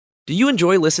Do you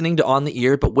enjoy listening to On the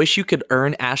Ear but wish you could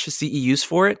earn ASHA CEUs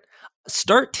for it?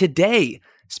 Start today.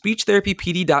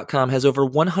 SpeechTherapyPD.com has over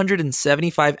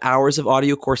 175 hours of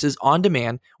audio courses on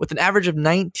demand with an average of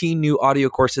 19 new audio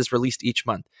courses released each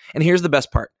month. And here's the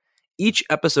best part. Each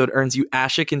episode earns you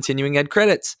ASHA Continuing Ed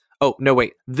credits. Oh, no,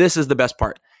 wait. This is the best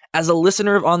part. As a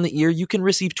listener of On the Ear, you can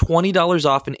receive $20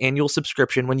 off an annual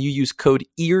subscription when you use code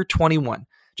EAR21.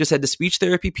 Just head to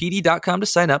SpeechTherapyPD.com to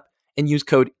sign up and use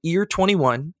code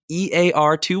EAR21,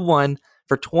 EAR21,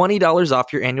 for $20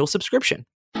 off your annual subscription.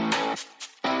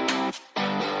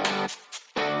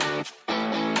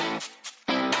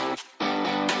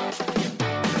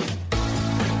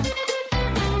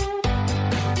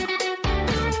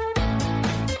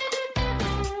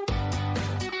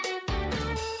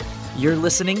 You're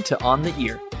listening to On the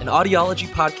Ear, an audiology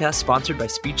podcast sponsored by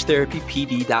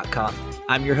SpeechTherapyPD.com.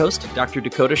 I'm your host, Dr.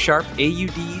 Dakota Sharp,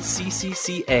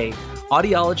 AUD-CCCA,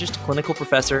 audiologist, clinical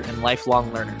professor, and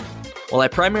lifelong learner. While I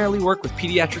primarily work with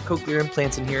pediatric cochlear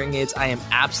implants and hearing aids, I am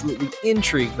absolutely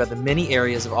intrigued by the many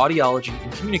areas of audiology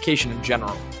and communication in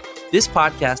general. This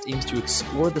podcast aims to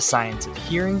explore the science of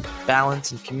hearing,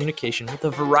 balance, and communication with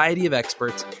a variety of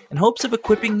experts in hopes of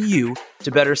equipping you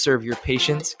to better serve your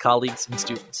patients, colleagues, and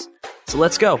students. So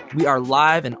let's go. We are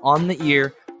live and on the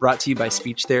ear, brought to you by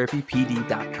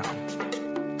SpeechTherapyPD.com.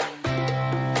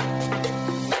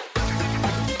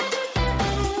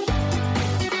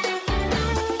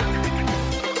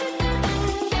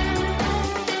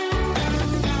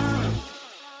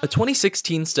 A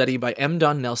 2016 study by M.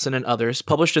 Don Nelson and others,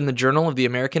 published in the Journal of the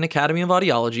American Academy of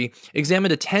Audiology,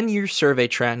 examined a 10-year survey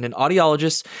trend in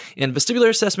audiologists in vestibular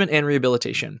assessment and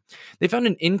rehabilitation. They found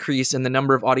an increase in the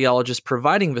number of audiologists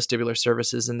providing vestibular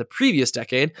services in the previous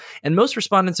decade, and most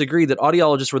respondents agreed that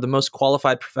audiologists were the most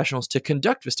qualified professionals to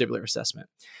conduct vestibular assessment.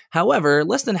 However,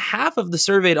 less than half of the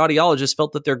surveyed audiologists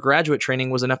felt that their graduate training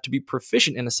was enough to be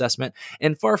proficient in assessment,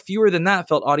 and far fewer than that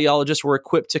felt audiologists were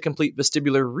equipped to complete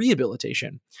vestibular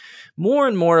rehabilitation. More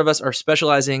and more of us are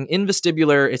specializing in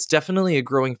vestibular. It's definitely a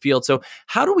growing field. So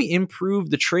how do we improve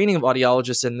the training of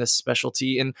audiologists in this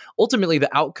specialty and ultimately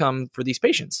the outcome for these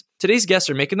patients? Today's guests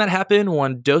are making that happen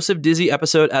one dose of dizzy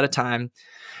episode at a time.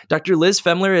 Dr. Liz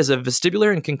Femler is a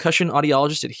vestibular and concussion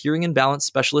audiologist at Hearing and Balance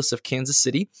Specialists of Kansas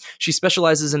City. She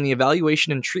specializes in the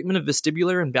evaluation and treatment of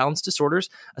vestibular and balance disorders,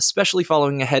 especially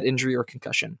following a head injury or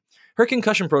concussion. Her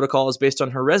concussion protocol is based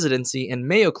on her residency in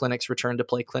Mayo Clinic's Return to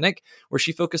Play Clinic, where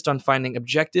she focused on finding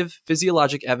objective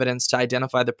physiologic evidence to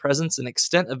identify the presence and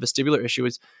extent of vestibular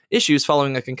issues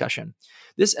following a concussion.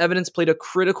 This evidence played a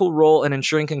critical role in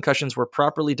ensuring concussions were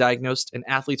properly diagnosed and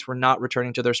athletes were not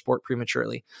returning to their sport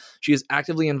prematurely. She is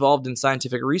actively involved in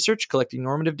scientific research, collecting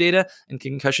normative data, and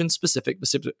concussion-specific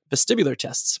vestibular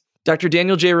tests. Dr.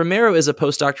 Daniel J. Romero is a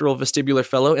postdoctoral vestibular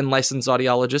fellow and licensed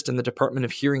audiologist in the Department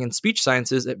of Hearing and Speech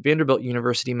Sciences at Vanderbilt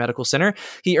University Medical Center.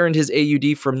 He earned his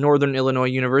AUD from Northern Illinois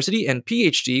University and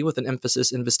PhD with an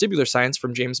emphasis in vestibular science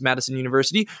from James Madison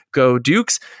University. Go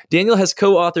Dukes! Daniel has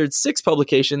co-authored 6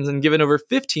 publications and given over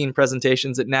 15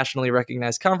 presentations at nationally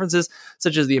recognized conferences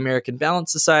such as the American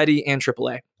Balance Society and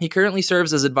AAA. He currently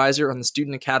serves as advisor on the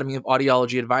Student Academy of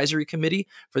Audiology Advisory Committee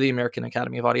for the American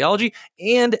Academy of Audiology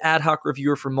and ad hoc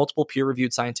reviewer for multiple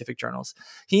peer-reviewed scientific journals.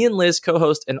 He and Liz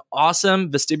co-host an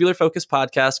awesome vestibular-focused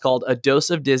podcast called A Dose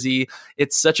of Dizzy.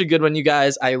 It's such a good one, you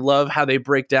guys. I love how they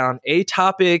break down a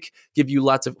topic, give you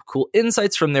lots of cool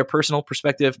insights from their personal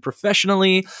perspective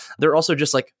professionally. They're also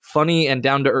just like funny and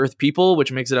down-to-earth people,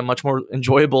 which makes it a much more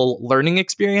enjoyable learning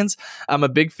experience. I'm a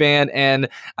big fan, and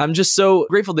I'm just so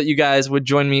grateful that you guys would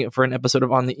join me for an episode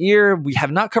of On the Ear. We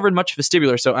have not covered much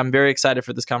vestibular, so I'm very excited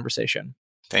for this conversation.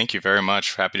 Thank you very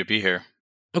much. Happy to be here.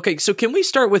 Okay, so can we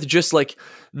start with just like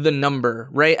the number,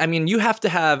 right? I mean, you have to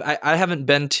have, I haven't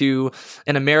been to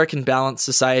an American Balance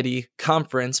Society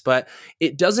conference, but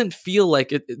it doesn't feel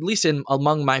like, at least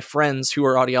among my friends who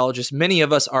are audiologists, many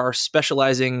of us are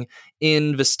specializing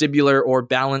in vestibular or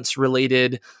balance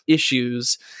related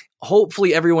issues.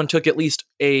 Hopefully everyone took at least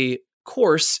a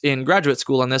course in graduate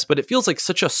school on this, but it feels like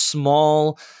such a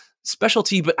small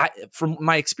specialty. But from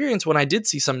my experience, when I did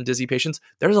see some dizzy patients,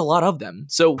 there's a lot of them.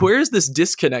 So where's this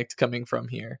disconnect coming from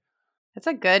here? That's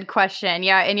a good question.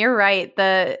 Yeah, and you're right.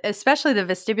 Especially the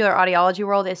vestibular audiology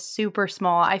world is super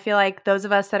small. I feel like those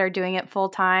of us that are doing it full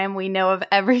time, we know of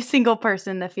every single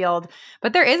person in the field,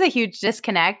 but there is a huge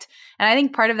disconnect. And I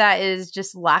think part of that is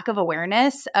just lack of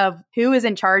awareness of who is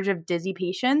in charge of dizzy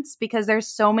patients, because there's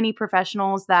so many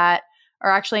professionals that are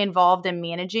actually involved in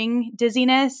managing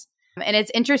dizziness. And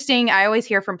it's interesting. I always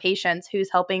hear from patients who's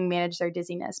helping manage their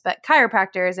dizziness, but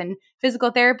chiropractors and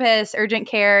physical therapists, urgent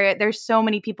care, there's so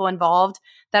many people involved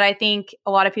that I think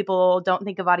a lot of people don't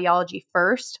think of audiology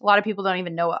first. A lot of people don't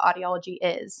even know what audiology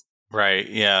is. Right.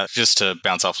 Yeah. Just to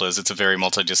bounce off Liz, it's a very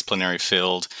multidisciplinary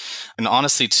field. And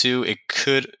honestly, too, it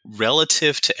could,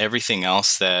 relative to everything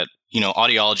else that,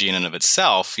 audiology in and of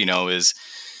itself,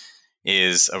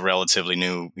 is a relatively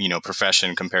new,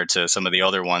 profession compared to some of the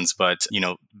other ones. But,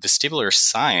 vestibular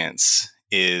science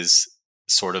is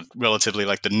sort of relatively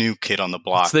like the new kid on the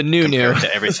block. It's the new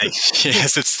to everything.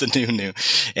 Yes, it's the new.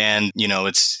 And,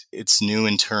 it's new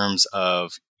in terms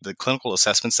of the clinical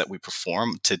assessments that we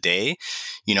perform today.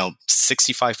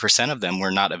 65% of them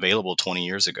were not available 20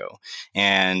 years ago.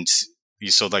 And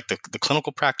so like the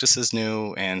clinical practice is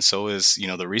new, and so is,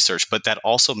 the research, but that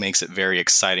also makes it very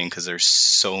exciting because there's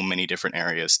so many different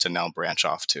areas to now branch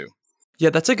off to.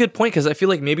 Yeah, that's a good point, because I feel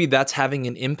like maybe that's having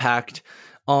an impact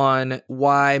on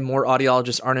why more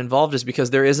audiologists aren't involved, is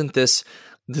because there isn't this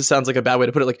sounds like a bad way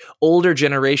to put it, like older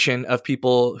generation of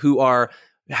people who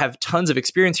have tons of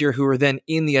experience here, who are then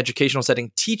in the educational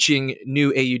setting teaching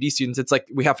new AUD students. It's like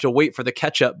we have to wait for the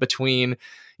catch up between,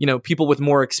 people with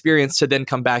more experience to then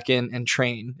come back in and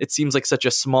train. It seems like such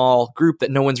a small group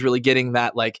that no one's really getting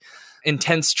that like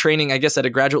intense training, I guess, at a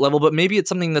graduate level, but maybe it's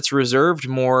something that's reserved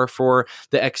more for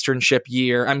the externship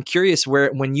year. I'm curious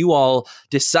when you all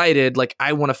decided, like,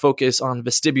 I want to focus on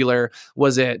vestibular,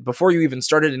 was it before you even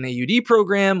started an AUD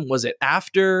program? Was it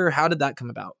after? How did that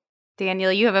come about?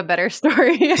 Daniel, you have a better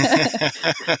story.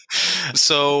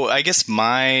 So I guess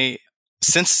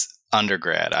since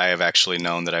undergrad, I have actually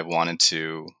known that I wanted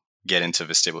to get into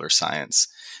vestibular science.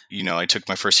 I took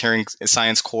my first hearing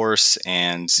science course,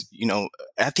 and,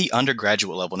 at the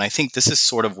undergraduate level, and I think this is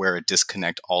sort of where a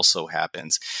disconnect also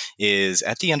happens, is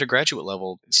at the undergraduate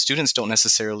level, students don't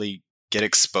necessarily get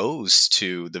exposed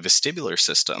to the vestibular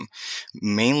system.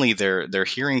 Mainly their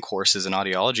hearing courses and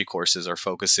audiology courses are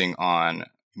focusing on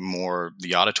more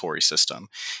the auditory system.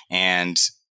 And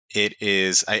it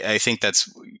is, I think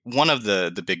that's one of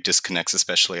the big disconnects,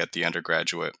 especially at the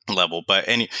undergraduate level. But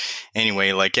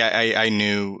anyway, like I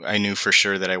knew for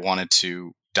sure that I wanted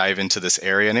to dive into this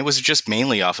area, and it was just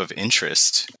mainly off of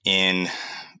interest in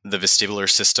the vestibular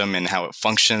system and how it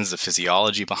functions, the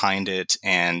physiology behind it.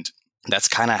 And that's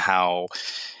kind of how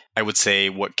I would say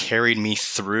what carried me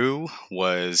through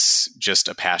was just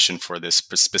a passion for this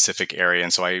specific area.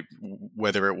 And so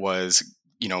whether it was,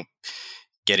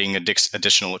 getting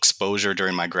additional exposure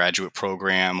during my graduate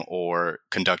program or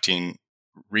conducting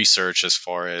research as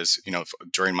far as,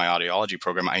 during my audiology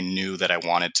program, I knew that I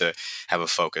wanted to have a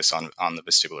focus on the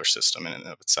vestibular system in and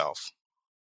of itself.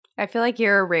 I feel like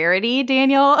you're a rarity,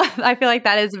 Daniel. I feel like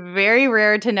that is very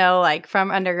rare to know, like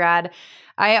from undergrad.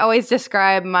 I always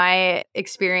describe my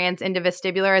experience into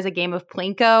vestibular as a game of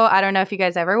Plinko. I don't know if you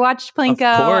guys ever watched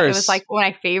Plinko. Of course. It was like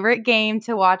my favorite game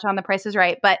to watch on The Price is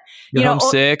Right. But you're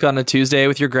homesick on a Tuesday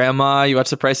with your grandma. You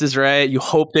watch The Price is Right. You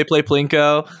hope they play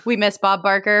Plinko. We miss Bob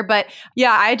Barker. But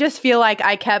yeah, I just feel like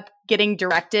I kept getting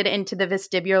directed into the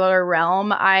vestibular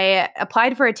realm. I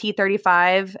applied for a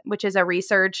T35, which is a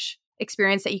research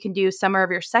experience that you can do summer of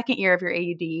your second year of your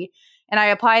AUD. And I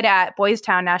applied at Boys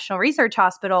Town National Research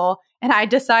Hospital, and I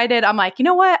decided, I'm like, you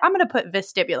know what? I'm going to put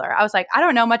vestibular. I was like, I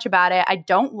don't know much about it. I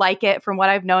don't like it from what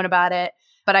I've known about it,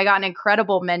 but I got an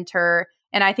incredible mentor.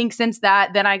 And I think since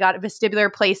that, then I got a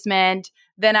vestibular placement.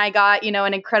 Then I got,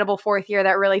 an incredible fourth year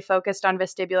that really focused on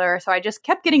vestibular. So I just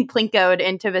kept getting Plinkoed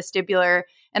into vestibular,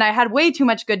 and I had way too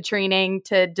much good training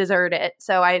to desert it.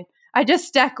 So I just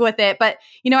stuck with it. But,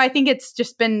 I think it's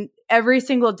just been every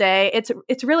single day.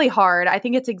 It's really hard. I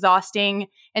think it's exhausting.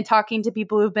 And talking to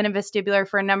people who've been in vestibular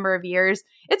for a number of years,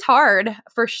 it's hard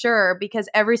for sure, because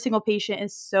every single patient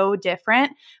is so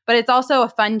different. But it's also a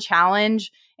fun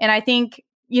challenge. And I think,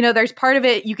 there's part of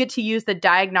it, you get to use the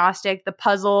diagnostic, the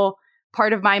puzzle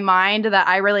part of my mind that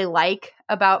I really like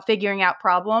about figuring out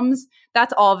problems.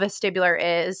 That's all vestibular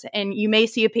is. And you may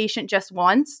see a patient just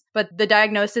once, but the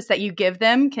diagnosis that you give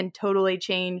them can totally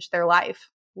change their life,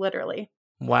 literally.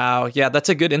 Wow. Yeah, that's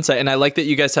a good insight. And I like that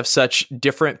you guys have such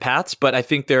different paths, but I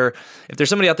think if there's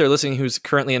somebody out there listening who's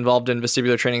currently involved in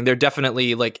vestibular training, they're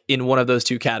definitely like in one of those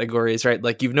two categories, right?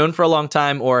 Like you've known for a long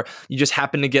time, or you just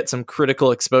happen to get some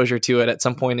critical exposure to it at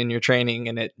some point in your training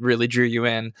and it really drew you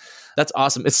in. That's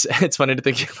awesome. It's funny to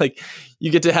think like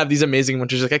you get to have these amazing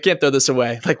mentors. Like, I can't throw this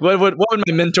away. Like what would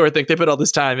my mentor think? They put all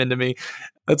this time into me.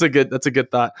 That's a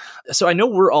good thought. So I know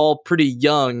we're all pretty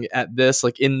young at this,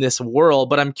 like in this world,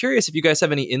 but I'm curious if you guys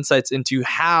have any insights into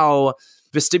how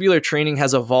vestibular training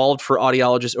has evolved for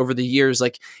audiologists over the years.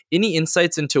 Like, any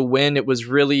insights into when it was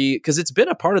really, because it's been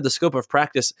a part of the scope of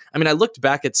practice. I mean, I looked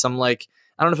back at some, like,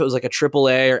 I don't know if it was like a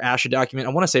AAA or ASHA document.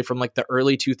 I want to say from like the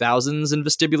early 2000s, and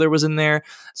vestibular was in there.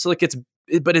 So like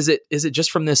but is it just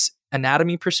from this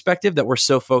anatomy perspective that we're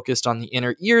so focused on the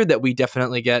inner ear that we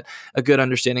definitely get a good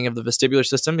understanding of the vestibular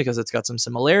system because it's got some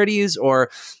similarities, or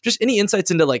just any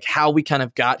insights into like how we kind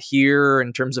of got here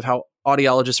in terms of how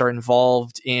audiologists are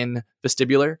involved in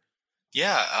vestibular?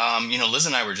 Yeah. Liz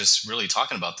and I were just really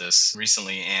talking about this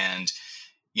recently, and,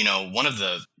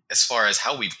 as far as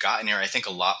how we've gotten here, I think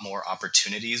a lot more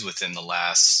opportunities within the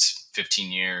last 15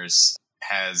 years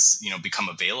has, become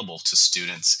available to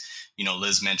students.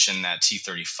 Liz mentioned that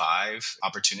T35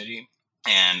 opportunity,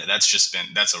 and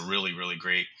that's a really, really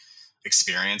great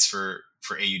experience for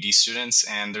AUD students.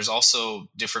 And there's also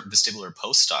different vestibular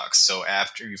postdocs. So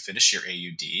after you finish your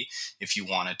AUD, if you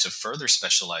wanted to further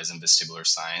specialize in vestibular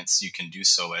science, you can do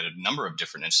so at a number of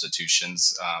different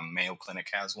institutions. Mayo Clinic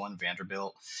has one,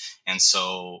 Vanderbilt. And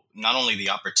so not only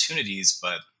the opportunities,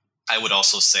 but I would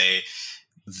also say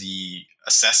the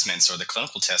assessments or the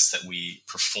clinical tests that we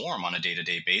perform on a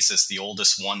day-to-day basis, the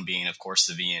oldest one being, of course,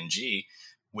 the VNG,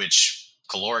 which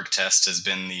caloric test has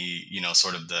been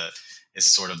sort of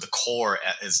the core,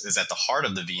 is at the heart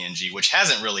of the VNG, which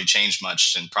hasn't really changed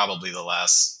much in probably the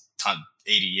last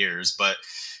 80 years. But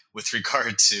with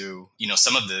regard to,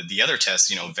 some of the other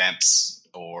tests, VEMPS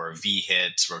or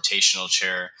VHIT, rotational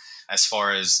chair, as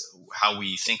far as how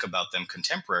we think about them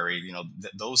contemporary,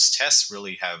 those tests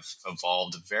really have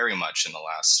evolved very much in the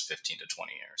last 15 to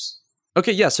 20 years.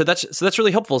 Okay, yeah, so that's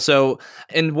really helpful. So,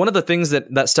 and one of the things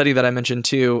that study that I mentioned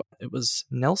too, it was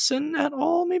Nelson et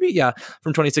al. Maybe, yeah,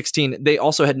 from 2016. They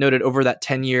also had noted over that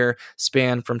 10-year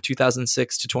span from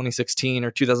 2006 to 2016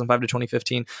 or 2005 to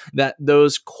 2015 that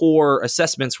those core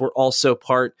assessments were also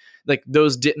part. Like,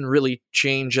 those didn't really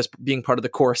change just being part of the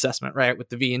core assessment, right? With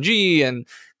the VNG and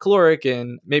caloric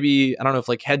and maybe, I don't know if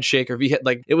like head shake or VHIT,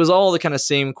 like it was all the kind of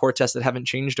same core tests that haven't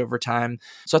changed over time.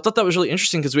 So I thought that was really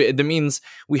interesting because that means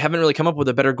we haven't really come up with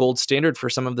a better gold standard for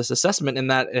some of this assessment,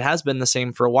 and that it has been the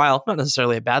same for a while. Not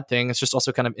necessarily a bad thing. It's just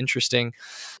also kind of interesting.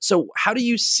 So how do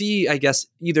you see, I guess,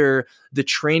 either the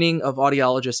training of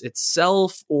audiologists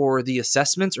itself or the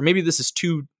assessments, or maybe this is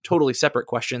two totally separate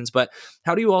questions, but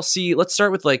how do you all see, let's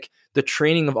start with like the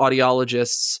training of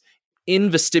audiologists in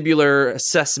vestibular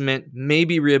assessment,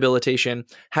 maybe rehabilitation.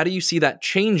 How do you see that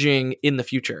changing in the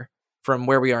future from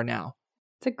where we are now?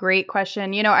 It's a great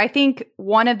question. I think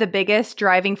one of the biggest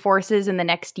driving forces in the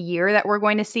next year that we're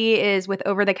going to see is with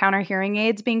over-the-counter hearing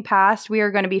aids being passed, we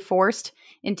are going to be forced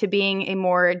into being a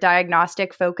more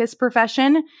diagnostic focused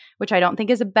profession, which I don't think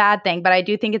is a bad thing, but I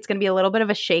do think it's going to be a little bit of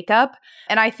a shakeup.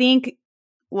 And I think,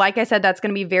 like I said, that's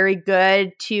going to be very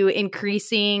good to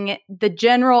increasing the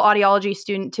general audiology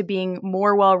student to being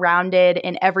more well-rounded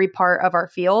in every part of our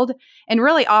field and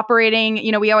really operating,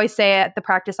 we always say at the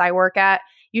practice I work at,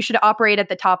 you should operate at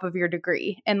the top of your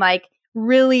degree and like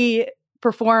really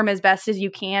perform as best as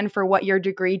you can for what your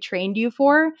degree trained you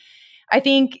for. I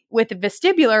think with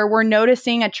vestibular, we're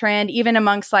noticing a trend even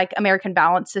amongst like American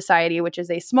Balance Society, which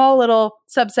is a small little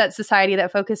subset society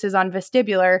that focuses on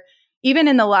vestibular. Even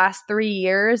in the last 3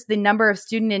 years, the number of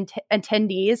student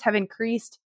attendees have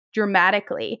increased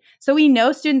dramatically. So we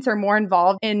know students are more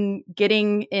involved in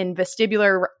getting in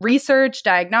vestibular research,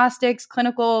 diagnostics,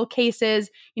 clinical cases.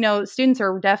 Students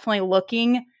are definitely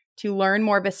looking to learn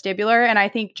more vestibular. And I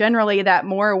think generally that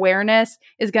more awareness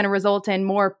is going to result in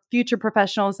more future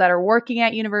professionals that are working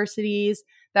at universities,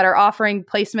 that are offering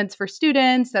placements for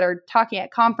students, that are talking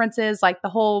at conferences, like the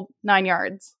whole 9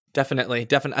 yards. Definitely.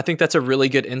 I think that's a really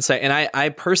good insight. And I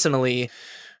personally,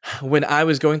 when I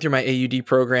was going through my AUD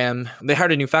program, they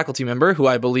hired a new faculty member who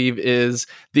I believe is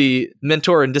the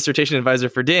mentor and dissertation advisor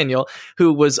for Daniel,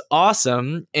 who was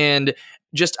awesome. And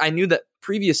just, I knew that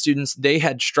previous students, they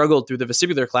had struggled through the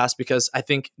vestibular class because I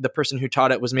think the person who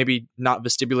taught it was maybe not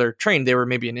vestibular trained. They were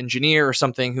maybe an engineer or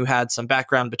something who had some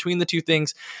background between the two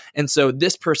things. And so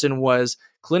this person was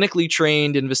clinically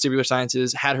trained in vestibular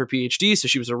sciences, had her PhD. So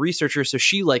she was a researcher. So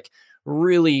she like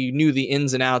really knew the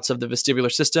ins and outs of the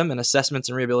vestibular system and assessments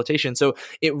and rehabilitation. So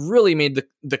it really made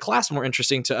the class more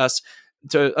interesting to us,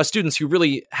 students who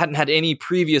really hadn't had any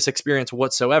previous experience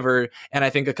whatsoever. And I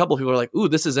think a couple of people are like, ooh,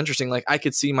 this is interesting. Like I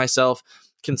could see myself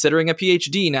considering a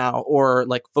PhD now, or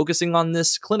like focusing on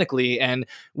this clinically. And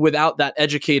without that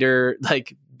educator,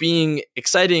 like being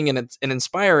exciting and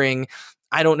inspiring,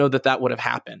 I don't know that would have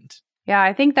happened. Yeah,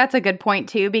 I think that's a good point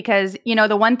too, because,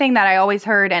 the one thing that I always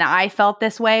heard, and I felt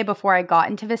this way before I got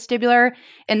into vestibular,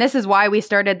 and this is why we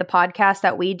started the podcast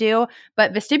that we do,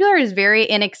 but vestibular is very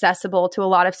inaccessible to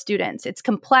a lot of students. It's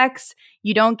complex.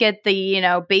 You don't get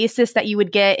the, basis that you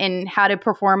would get in how to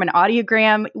perform an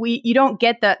audiogram. You don't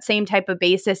get that same type of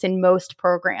basis in most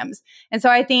programs. And so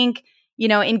I think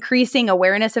increasing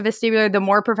awareness of vestibular, the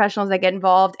more professionals that get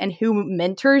involved and who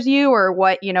mentors you or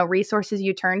what, resources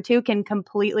you turn to can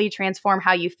completely transform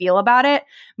how you feel about it.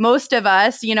 Most of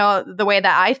us, the way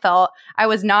that I felt, I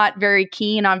was not very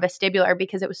keen on vestibular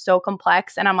because it was so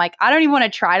complex. And I'm like, I don't even want to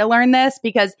try to learn this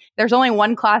because there's only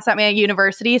one class at my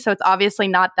university. So it's obviously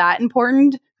not that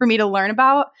important for me to learn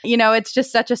about. It's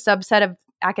just such a subset of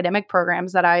academic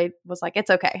programs that I was like,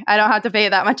 it's okay. I don't have to pay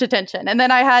that much attention. And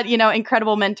then I had,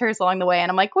 incredible mentors along the way.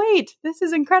 And I'm like, wait, this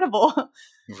is incredible.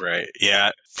 Right. Yeah,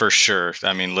 for sure.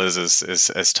 I mean, Liz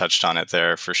has touched on it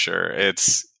there for sure.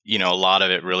 It's, a lot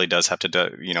of it really does have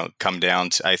to, comes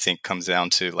down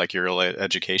to like your early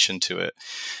education to it.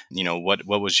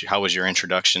 How was your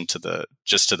introduction to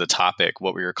the topic?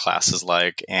 What were your classes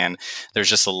like? And there's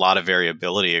just a lot of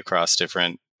variability across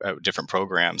different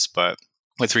programs, but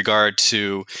with regard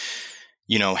to,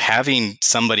 having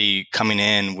somebody coming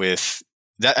in with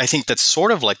that, I think that's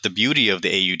sort of like the beauty of the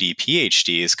AUD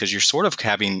PhD is because you're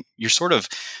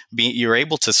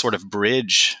able to sort of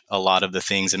bridge a lot of the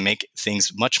things and make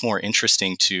things much more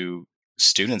interesting to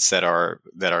students that are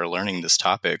learning this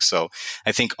topic. So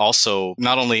I think also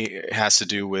not only it has to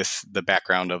do with the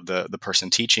background of the person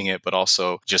teaching it, but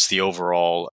also just the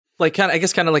overall, like kind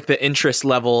of like the interest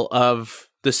level of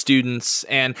the students.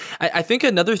 And I think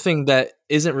another thing that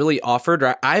isn't really offered,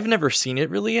 or I've never seen it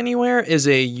really anywhere, is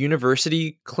a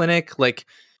university clinic,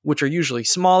 which are usually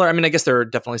smaller. I mean, I guess there are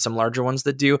definitely some larger ones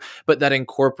that do, but that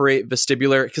incorporate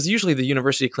vestibular, because usually the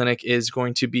university clinic is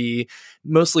going to be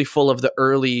mostly full of the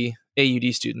early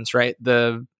AUD students, right?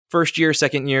 The first year,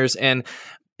 second years. And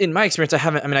in my experience,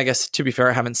 I guess to be fair,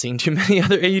 I haven't seen too many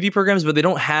other AUD programs, but they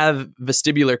don't have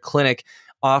vestibular clinic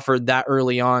offered that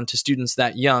early on to students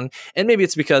that young. And maybe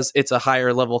it's because it's a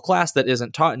higher level class that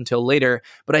isn't taught until later.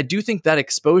 But I do think that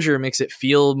exposure makes it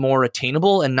feel more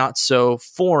attainable and not so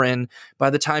foreign by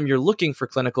the time you're looking for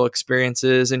clinical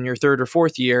experiences in your third or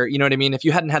fourth year. You know what I mean? If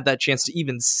you hadn't had that chance to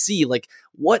even see,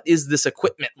 what is this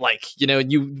equipment like?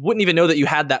 You wouldn't even know that you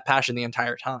had that passion the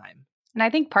entire time. And I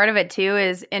think part of it too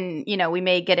is, and we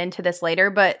may get into this later,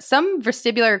 but some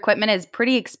vestibular equipment is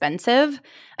pretty expensive.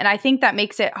 And I think that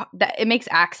makes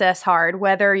access hard,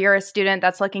 whether you're a student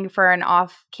that's looking for an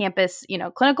off-campus,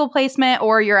 clinical placement,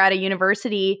 or you're at a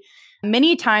university.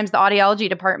 Many times the audiology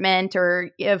department,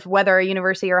 or whether a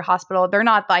university or a hospital, they're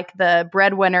not like the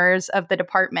breadwinners of the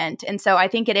department. And so I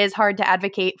think it is hard to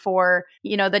advocate for,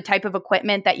 the type of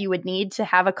equipment that you would need to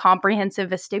have a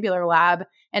comprehensive vestibular lab.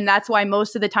 And that's why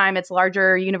most of the time it's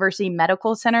larger university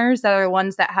medical centers that are the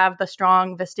ones that have the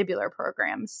strong vestibular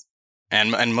programs.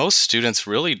 And most students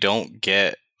really don't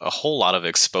get a whole lot of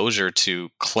exposure to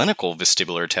clinical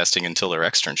vestibular testing until their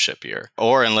externship year,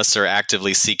 or unless they're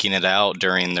actively seeking it out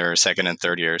during their second and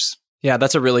third years. Yeah,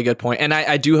 that's a really good point. And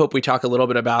I do hope we talk a little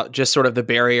bit about just sort of the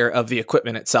barrier of the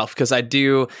equipment itself, because I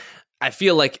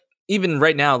feel like even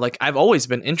right now, I've always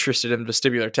been interested in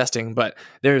vestibular testing, but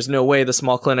there's no way the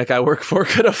small clinic I work for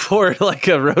could afford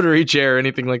a rotary chair or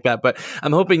anything like that. But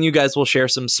I'm hoping you guys will share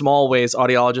some small ways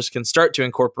audiologists can start to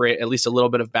incorporate at least a little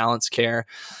bit of balanced care.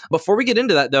 Before we get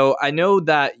into that, though, I know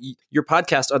that your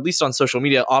podcast, at least on social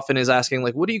media, often is asking,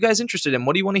 what are you guys interested in?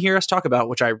 What do you want to hear us talk about?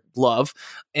 Which I love.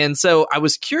 And so I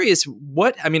was curious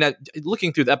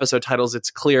looking through the episode titles,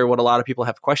 it's clear what a lot of people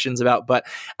have questions about, but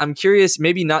I'm curious,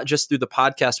 maybe not just through the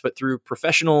podcast, but through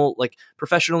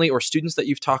professionally or students that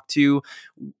you've talked to,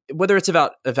 whether it's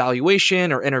about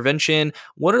evaluation or intervention,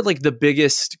 what are the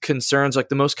biggest concerns,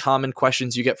 the most common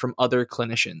questions you get from other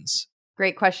clinicians?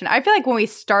 Great question. I feel like when we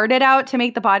started out to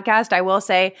make the podcast, I will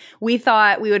say we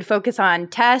thought we would focus on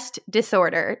test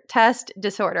disorder,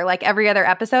 like every other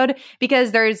episode,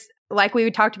 because there's, like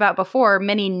we talked about before,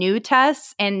 many new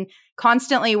tests, and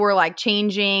constantly we're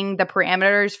changing the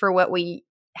parameters for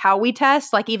how we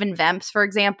test. Even VEMPs, for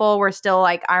example, we're still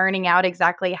ironing out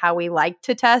exactly how we like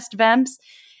to test VEMPs.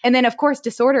 And then, of course,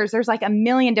 disorders, there's a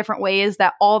million different ways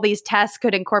that all these tests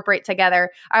could incorporate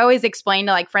together. I always explain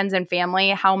to friends and family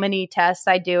how many tests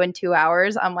I do in 2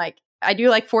 hours. I'm I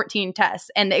do 14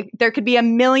 tests, and there could be a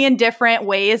million different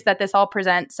ways that this all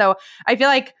presents. So I feel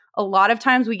like a lot of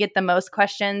times we get the most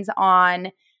questions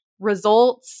on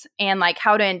results and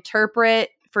how to interpret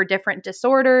for different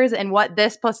disorders and what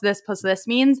this plus this plus this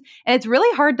means. And it's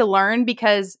really hard to learn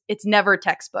because it's never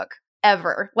textbook.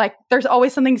 ever. Like there's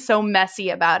always something so messy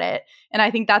about it. And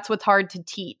I think that's what's hard to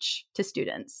teach to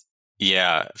students.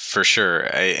 Yeah, for sure.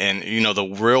 And,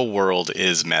 the real world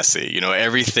is messy.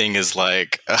 Everything is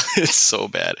like, it's so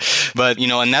bad. But,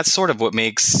 and that's sort of what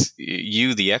makes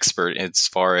you the expert as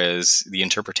far as the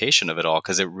interpretation of it all,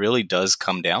 because it really does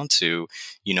come down to,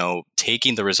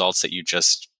 taking the results that you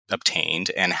just obtained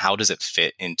and how does it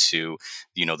fit into,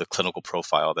 the clinical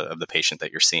profile of the patient that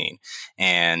you're seeing.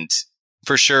 And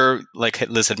for sure, like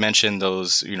Liz had mentioned,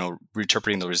 those,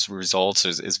 interpreting those results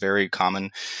is very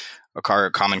common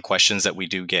questions that we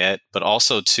do get, but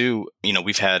also too,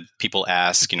 we've had people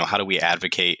ask, how do we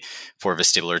advocate for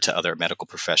vestibular to other medical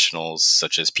professionals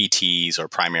such as PTs or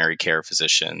primary care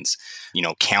physicians,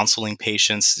 counseling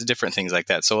patients, different things like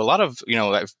that. So a lot of,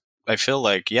 I feel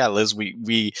like, yeah, Liz,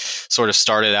 we sort of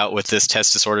started out with this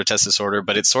test disorder,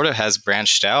 but it sort of has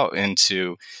branched out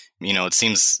into, it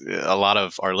seems a lot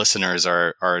of our listeners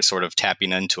are sort of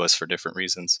tapping into us for different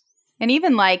reasons. And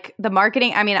even like the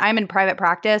marketing, I mean, I'm in private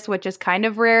practice, which is kind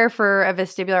of rare for a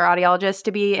vestibular audiologist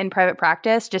to be in private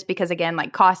practice, just because, again,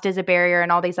 like cost is a barrier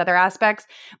and all these other aspects.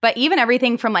 But even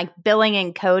everything from like billing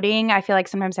and coding, I feel like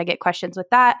sometimes I get questions with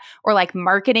that, or like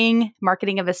marketing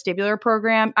a vestibular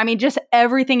program. I mean, just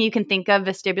everything you can think of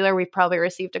vestibular, we've probably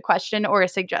received a question or a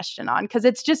suggestion on, because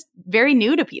it's just very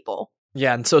new to people.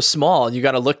 Yeah, and so small. You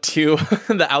got to look to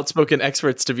the outspoken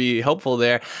experts to be helpful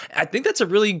there. I think that's a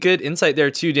really good insight there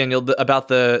too, Daniel, about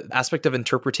the aspect of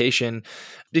interpretation,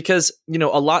 because a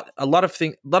lot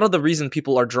of the reason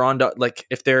people are drawn to, like,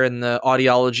 if they're in the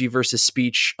audiology versus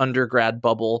speech undergrad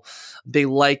bubble, they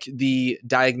like the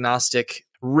diagnostic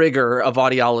rigor of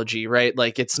audiology, right?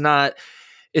 Like it's not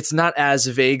as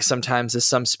vague sometimes as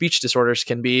some speech disorders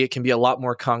can be. It can be a lot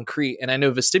more concrete. And I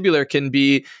know vestibular can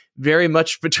be very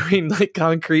much between like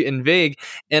concrete and vague.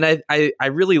 And I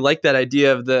really like that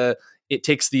idea of it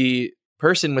takes the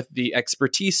person with the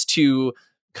expertise to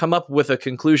come up with a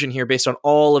conclusion here based on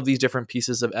all of these different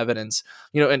pieces of evidence.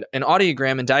 An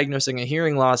audiogram and diagnosing a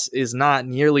hearing loss is not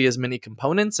nearly as many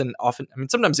components. And often,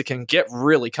 sometimes it can get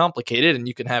really complicated and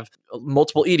you can have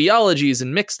multiple etiologies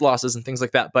and mixed losses and things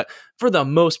like that. But for the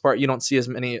most part, you don't see as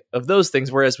many of those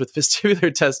things. Whereas with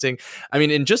vestibular testing,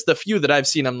 in just the few that I've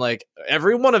seen, I'm like,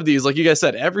 every one of these, like you guys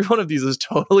said, every one of these is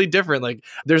totally different. Like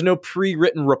there's no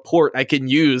pre-written report I can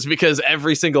use because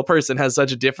every single person has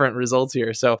such different results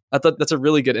here. So I thought that's a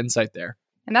really good insight there.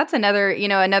 And that's another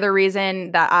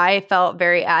reason that I felt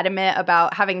very adamant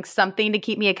about having something to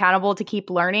keep me accountable, to keep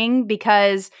learning,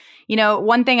 because,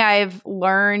 one thing I've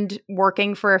learned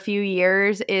working for a few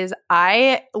years is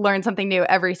I learn something new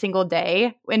every single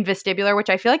day in vestibular, which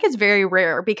I feel like is very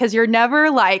rare, because you're never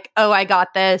like, oh, I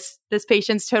got this. This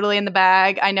patient's totally in the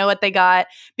bag. I know what they got,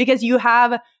 because you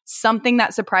have something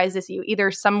that surprises you,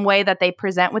 either some way that they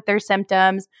present with their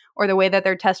symptoms or the way that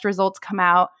their test results come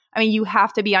out. You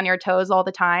have to be on your toes all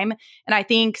the time. And I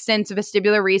think since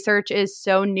vestibular research is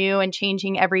so new and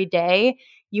changing every day,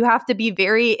 you have to be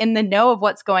very in the know of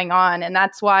what's going on. And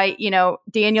that's why,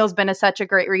 Daniel's been such a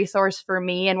great resource for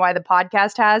me, and why the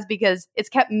podcast has, because it's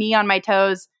kept me on my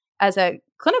toes as a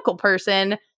clinical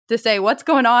person to say what's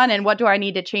going on and what do I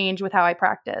need to change with how I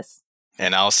practice.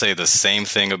 And I'll say the same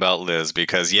thing about Liz,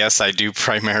 because yes, I do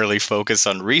primarily focus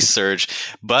on research,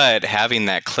 but having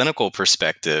that clinical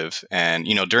perspective, and,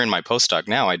 during my postdoc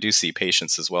now, I do see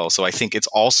patients as well. So I think it's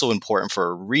also important for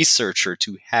a researcher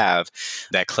to have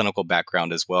that clinical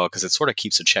background as well, because it sort of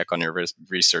keeps a check on your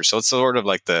research. So it's sort of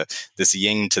like this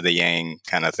yin to the yang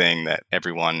kind of thing that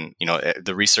everyone,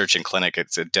 the research and clinic,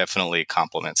 it definitely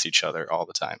complements each other all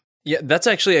the time. Yeah, that's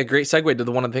actually a great segue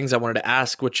to one of the things I wanted to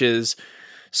ask, which is,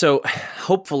 so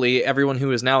hopefully everyone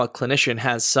who is now a clinician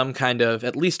has some kind of,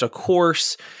 at least a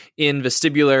course in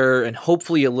vestibular, and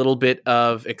hopefully a little bit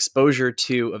of exposure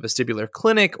to a vestibular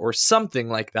clinic or something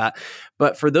like that.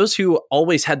 But for those who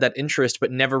always had that interest but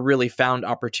never really found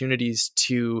opportunities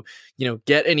to,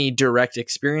 get any direct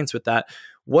experience with that,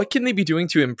 what can they be doing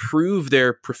to improve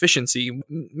their proficiency?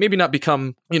 Maybe not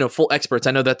become, full experts.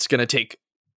 I know that's going to take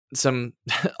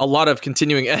a lot of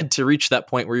continuing ed to reach that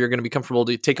point where you're going to be comfortable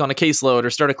to take on a caseload or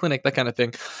start a clinic, that kind of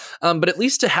thing. But at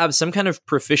least to have some kind of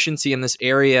proficiency in this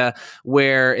area,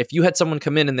 where if you had someone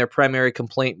come in and their primary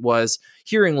complaint was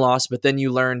hearing loss, but then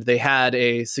you learned they had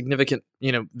a significant,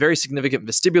 very significant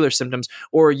vestibular symptoms,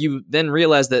 or you then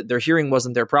realized that their hearing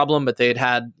wasn't their problem, but they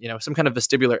had, some kind of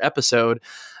vestibular episode.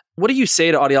 What do you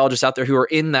say to audiologists out there who are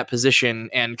in that position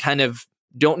and kind of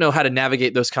don't know how to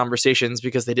navigate those conversations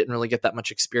because they didn't really get that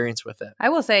much experience with it. I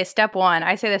will say step one,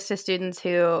 I say this to students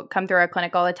who come through our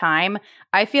clinic all the time.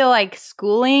 I feel like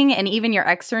schooling and even your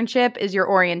externship is your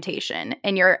orientation,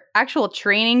 and your actual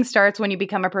training starts when you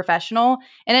become a professional,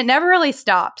 and it never really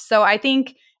stops. So I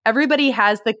think everybody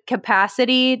has the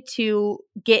capacity to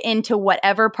get into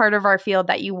whatever part of our field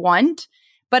that you want,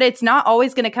 but it's not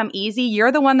always going to come easy.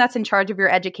 You're the one that's in charge of your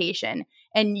education,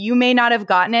 and you may not have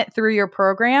gotten it through your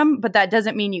program, but that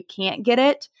doesn't mean you can't get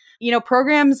it.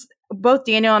 Programs, both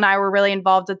Daniel and I were really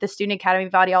involved with the Student Academy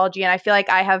of Audiology, and I feel like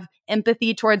I have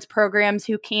empathy towards programs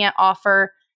who can't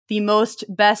offer the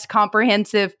best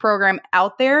comprehensive program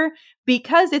out there,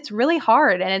 because it's really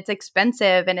hard and it's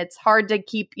expensive and it's hard to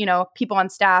keep, people on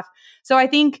staff. So I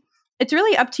think it's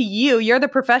really up to you. You're the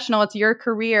professional. It's your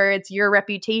career. It's your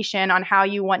reputation on how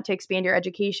you want to expand your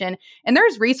education. And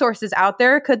there's resources out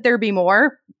there. Could there be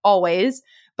more? Always.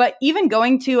 But even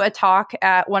going to a talk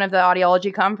at one of the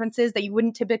audiology conferences that you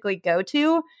wouldn't typically go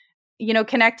to,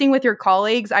 connecting with your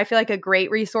colleagues, I feel like a great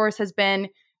resource has been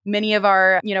many of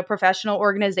our, professional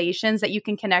organizations that you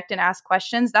can connect and ask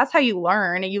questions. That's how you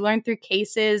learn. You learn through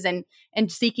cases and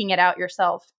seeking it out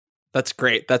yourself. That's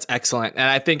great. That's excellent. And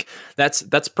I think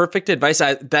that's perfect advice.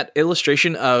 That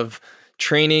illustration of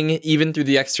training even through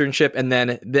the externship and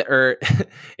then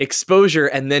exposure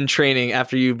and then training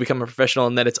after you become a professional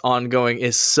and that it's ongoing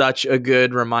is such a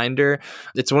good reminder.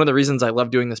 It's one of the reasons I love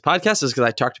doing this podcast is because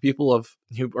I talk to people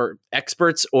who are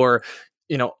experts or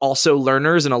also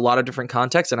learners in a lot of different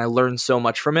contexts, and I learn so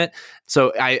much from it.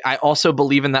 So I also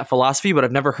believe in that philosophy, but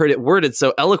I've never heard it worded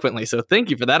so eloquently. So thank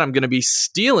you for that. I'm going to be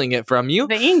stealing it from you.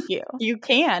 Thank you. You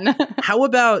can. How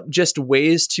about just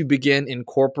ways to begin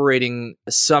incorporating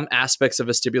some aspects of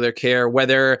vestibular care,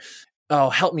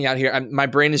 help me out here. My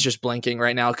brain is just blanking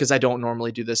right now because I don't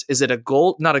normally do this. Is it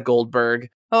not a Goldberg?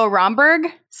 Oh, Romberg?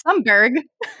 Some Berg.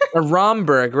 A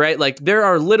Romberg, right? Like there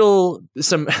are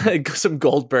some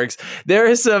Goldbergs. There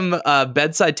is some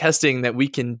bedside testing that we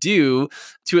can do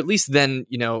to at least then,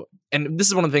 and this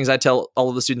is one of the things I tell all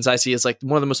of the students I see is like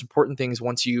one of the most important things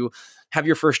once you have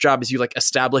your first job is you like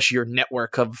establish your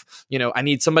network of, I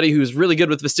need somebody who's really good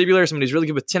with vestibular, somebody who's really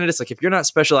good with tinnitus. Like if you're not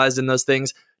specialized in those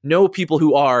things, know people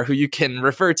who you can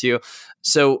refer to.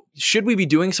 So should we be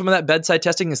doing some of that bedside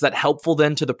testing? Is that helpful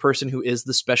then to the person who is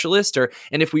the specialist?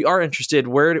 And if we are interested,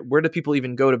 where do people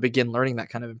even go to begin learning that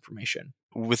kind of information?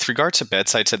 With regard to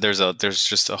bedside test,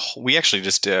 we actually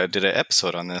just did an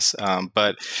episode on this,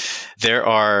 but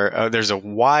there's a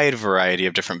wide variety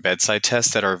of different bedside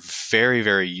tests that are very,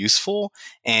 very useful,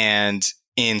 and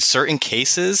in certain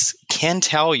cases can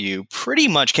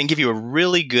give you a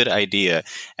really good idea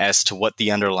as to what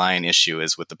the underlying issue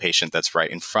is with the patient that's right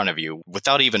in front of you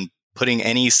without even putting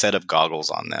any set of goggles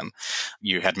on them.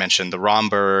 You had mentioned the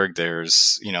Romberg,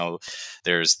 there's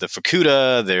the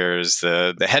Fukuda, there's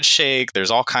the head shake,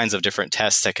 there's all kinds of different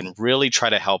tests that can really try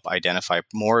to help identify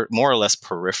more or less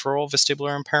peripheral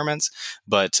vestibular impairments,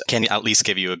 but can at least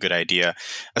give you a good idea.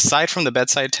 Aside from the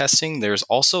bedside testing, there's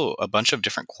also a bunch of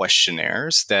different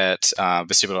questionnaires that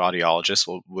vestibular audiologists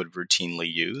would routinely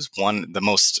use. The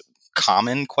most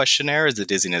common questionnaire is the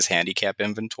Dizziness Handicap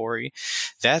Inventory.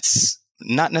 That's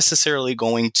not necessarily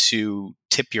going to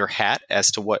tip your hat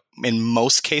as to in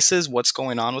most cases, what's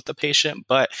going on with the patient,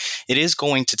 but it is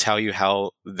going to tell you how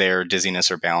their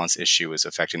dizziness or balance issue is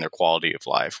affecting their quality of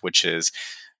life, which is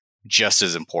just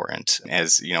as important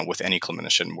as, with any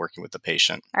clinician working with the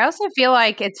patient. I also feel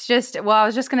like it's I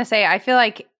was just going to say, I feel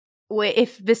like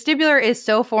if vestibular is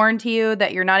so foreign to you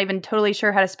that you're not even totally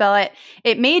sure how to spell it,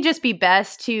 it may just be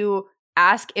best to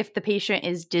ask if the patient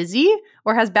is dizzy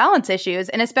or has balance issues.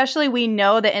 And especially we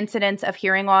know the incidence of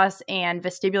hearing loss and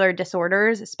vestibular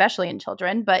disorders, especially in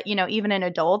children, but even in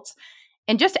adults.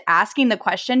 And just asking the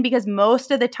question, because most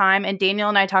of the time, and Daniel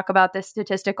and I talk about this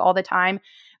statistic all the time,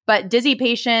 but dizzy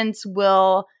patients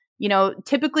will,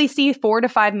 typically see 4 to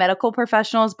 5 medical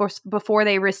professionals before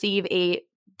they receive a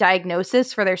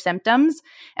diagnosis for their symptoms.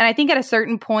 And I think at a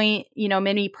certain point,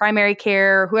 maybe primary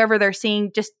care, whoever they're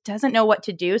seeing just doesn't know what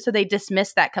to do. So they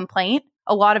dismiss that complaint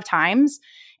a lot of times.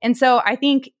 And so I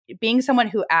think being someone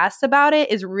who asks about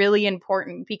it is really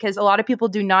important because a lot of people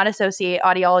do not associate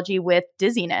audiology with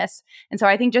dizziness. And so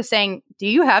I think just saying, do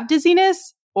you have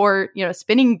dizziness or,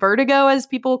 spinning vertigo as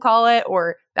people call it,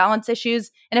 or balance issues?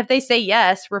 And if they say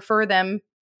yes, refer them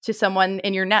to someone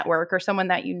in your network or someone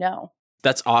that you know.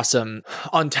 That's awesome.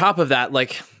 On top of that,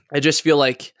 I just feel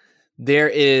like there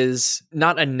is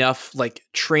not enough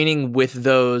training with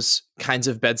those kinds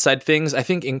of bedside things. I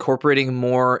think incorporating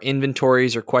more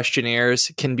inventories or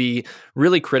questionnaires can be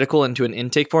really critical into an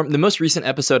intake form. The most recent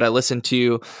episode I listened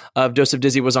to of Dose of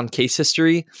Dizzy was on case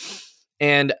history.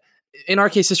 And in our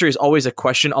case history is always a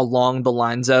question along the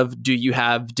lines of, do you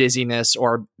have dizziness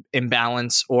or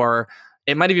imbalance, or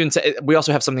it might even say, we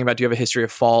also have something about, do you have a history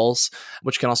of falls,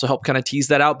 which can also help kind of tease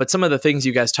that out. But some of the things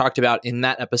you guys talked about in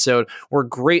that episode were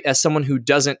great as someone who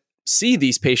doesn't see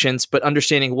these patients, but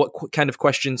understanding what kind of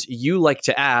questions you like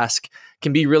to ask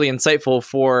can be really insightful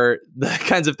for the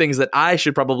kinds of things that I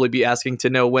should probably be asking to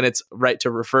know when it's right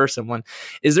to refer someone.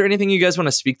 Is there anything you guys want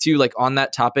to speak to, like on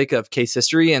that topic of case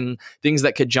history and things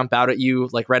that could jump out at you,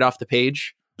 like right off the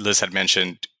page? Liz had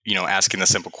mentioned, asking the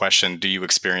simple question, do you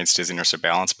experience dizziness or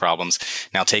balance problems?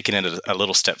 Now, taking it a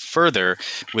little step further,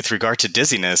 with regard to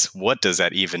dizziness, what does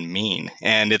that even mean?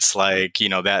 And it's like,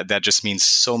 that just means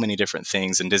so many different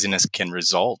things, and dizziness can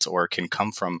result or can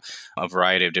come from a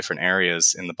variety of different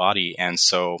areas in the body. And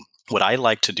so what I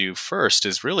like to do first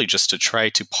is really just to try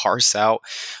to parse out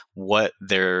what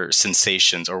their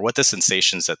sensations, or what the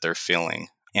sensations that they're feeling.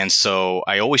 And so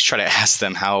I always try to ask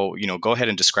them how, go ahead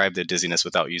and describe the dizziness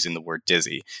without using the word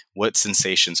dizzy. What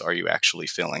sensations are you actually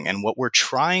feeling? And what we're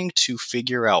trying to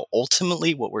figure out,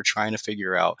 ultimately what we're trying to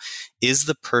figure out, is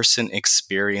the person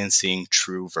experiencing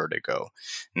true vertigo?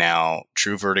 Now,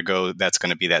 true vertigo, that's going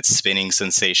to be that spinning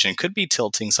sensation, could be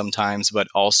tilting sometimes, but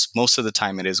also most of the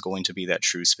time it is going to be that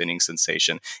true spinning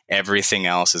sensation. Everything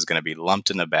else is going to be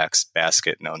lumped in the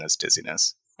basket known as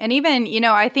dizziness. And even,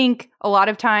 I think a lot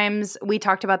of times we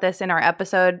talked about this in our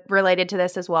episode related to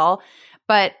this as well,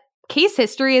 but case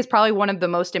history is probably one of the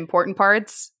most important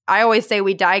parts. I always say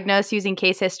we diagnose using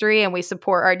case history and we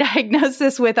support our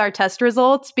diagnosis with our test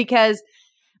results, because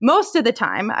most of the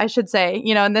time, I should say,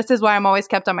 and this is why I'm always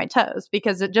kept on my toes,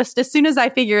 because just as soon as I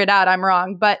figure it out, I'm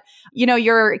wrong. But,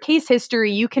 your case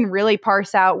history, you can really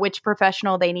parse out which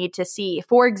professional they need to see.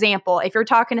 For example, if you're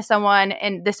talking to someone,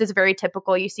 and this is very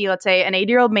typical, you see, let's say, an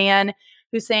 80-year-old man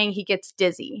who's saying he gets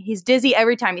dizzy. He's dizzy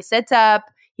every time he sits up.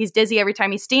 He's dizzy every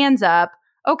time he stands up.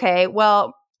 Okay,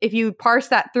 well, if you parse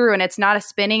that through and it's not a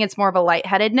spinning, it's more of a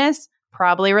lightheadedness,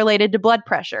 probably related to blood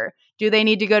pressure. Do they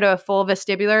need to go to a full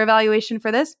vestibular evaluation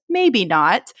for this? Maybe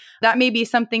not. That may be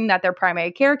something that their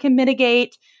primary care can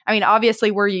mitigate. I mean, obviously,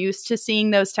 we're used to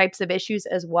seeing those types of issues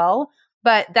as well,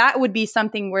 but that would be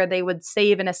something where they would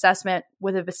save an assessment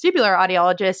with a vestibular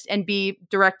audiologist and be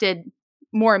directed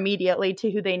more immediately to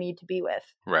who they need to be with.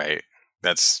 Right.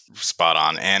 That's spot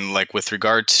on. And like with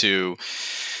regard to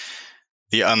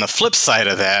on the flip side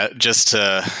of that, just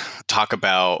to talk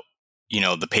about,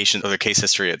 the patient or the case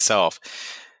history itself,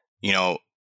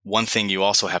 one thing you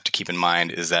also have to keep in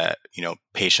mind is that,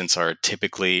 patients are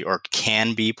typically or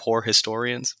can be poor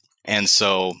historians. And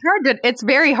so it's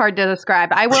very hard to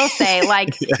describe. I will say,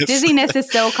 yes. Dizziness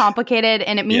is so complicated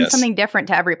and it means something different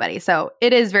to everybody. So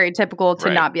it is very typical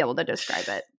to not be able to describe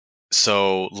it.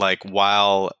 So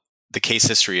while the case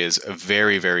history is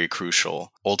very, very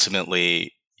crucial,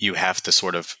 ultimately you have to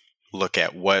sort of look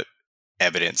at what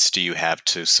evidence do you have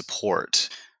to support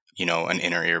an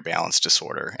inner ear balance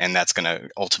disorder. And that's going to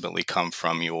ultimately come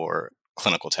from your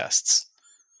clinical tests.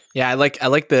 Yeah, I like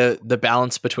the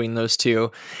balance between those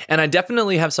two. And I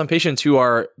definitely have some patients who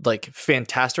are like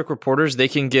fantastic reporters. They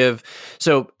can give,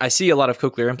 so I see a lot of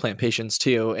cochlear implant patients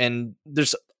too. And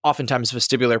there's oftentimes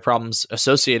vestibular problems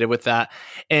associated with that.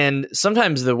 And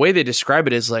sometimes the way they describe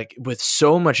it is like with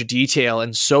so much detail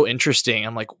and so interesting.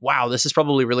 I'm like, wow, this is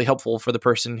probably really helpful for the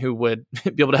person who would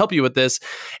be able to help you with this.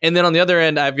 And then on the other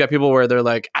end, I've got people where they're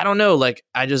like, I don't know, like,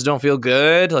 I just don't feel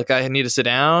good. Like I need to sit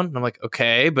down. And I'm like,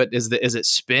 okay, but is it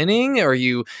spinning, or do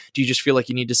you just feel like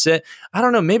you need to sit? I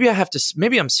don't know. Maybe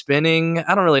I'm spinning.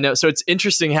 I don't really know. So it's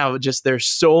interesting how just there's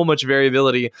so much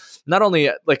variability, not only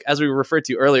like as we referred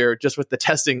to earlier, just with the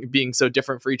testing being so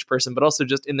different for each person, but also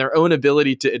just in their own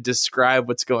ability to describe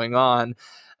what's going on.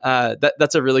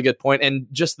 That's a really good point. And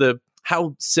just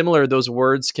how similar those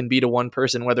words can be to one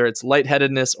person, whether it's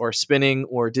lightheadedness or spinning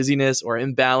or dizziness or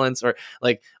imbalance, or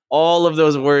like all of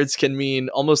those words can mean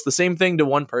almost the same thing to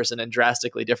one person and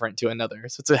drastically different to another.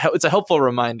 So it's a helpful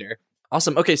reminder.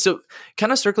 Awesome. Okay, so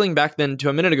kind of circling back then to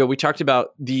a minute ago, we talked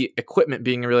about the equipment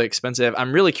being really expensive.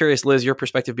 I'm really curious, Liz, your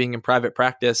perspective being in private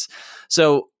practice.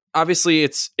 So obviously,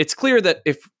 it's clear that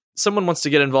if someone wants to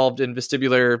get involved in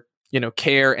vestibular,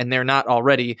 care, and they're not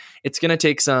already, it's going to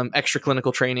take some extra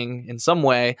clinical training in some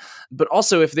way. But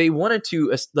also, if they wanted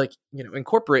to,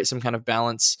 incorporate some kind of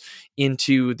balance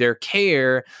into their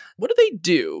care, what do they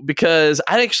do? Because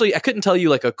I couldn't tell you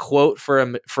like a quote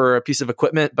for a piece of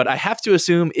equipment, but I have to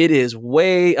assume it is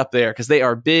way up there because they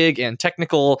are big and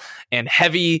technical and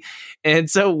heavy. And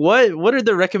so, what are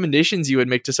the recommendations you would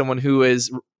make to someone who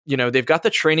is, they've got the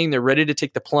training, they're ready to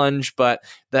take the plunge, but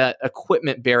that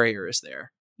equipment barrier is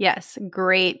there? Yes,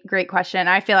 great question.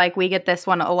 I feel like we get this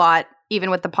one a lot, even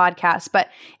with the podcast, but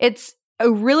it's a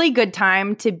really good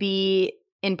time to be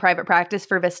in private practice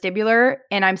for vestibular.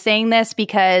 And I'm saying this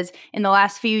because in the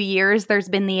last few years, there's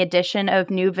been the addition of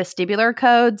new vestibular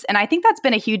codes. And I think that's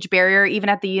been a huge barrier, even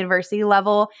at the university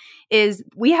level, is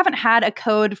we haven't had a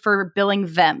code for billing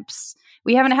VEMPs.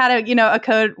 We haven't had a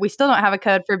code. We still don't have a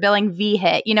code for billing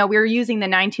VHIT. We were using the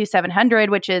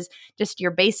 92700, which is just your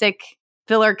basic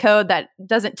filler code that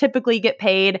doesn't typically get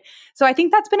paid. So I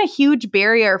think that's been a huge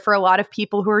barrier for a lot of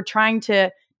people who are trying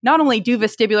to not only do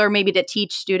vestibular maybe to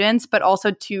teach students, but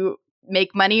also to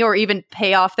make money or even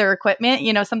pay off their equipment,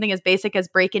 something as basic as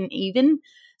breaking even.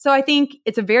 So I think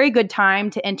it's a very good time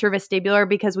to enter vestibular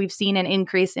because we've seen an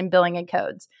increase in billing and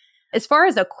codes. As far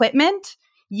as equipment,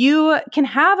 you can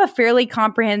have a fairly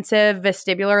comprehensive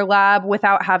vestibular lab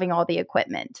without having all the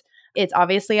equipment. It's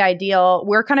obviously ideal.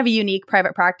 We're kind of a unique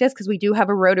private practice because we do have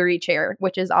a rotary chair,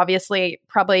 which is obviously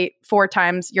probably 4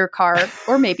 times your car,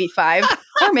 or maybe 5,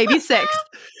 or maybe 6.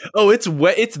 Oh, it's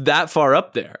that far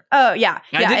up there. Oh, yeah.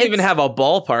 I didn't even have a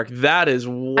ballpark. That is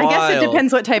wild. I guess it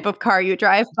depends what type of car you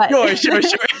drive. But Sure.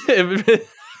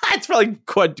 It's probably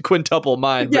quintuple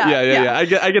mine. But yeah.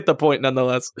 I get the point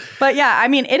nonetheless. But yeah, I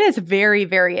mean, it is very,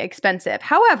 very expensive.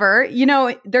 However,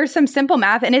 there's some simple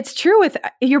math, and it's true with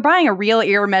you're buying a real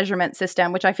ear measurement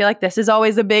system, which I feel like this is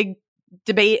always a big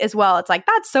debate as well. It's like,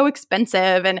 that's so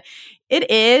expensive. And it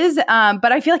is.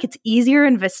 But I feel like it's easier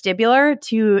in vestibular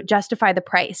to justify the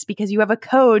price because you have a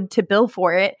code to bill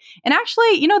for it. And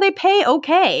actually, they pay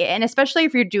okay. And especially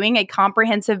if you're doing a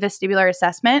comprehensive vestibular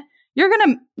assessment, you're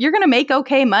gonna make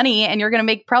okay money, and you're gonna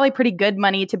make probably pretty good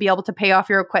money to be able to pay off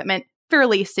your equipment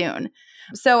fairly soon.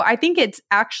 So I think it's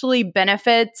actually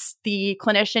benefits the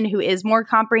clinician who is more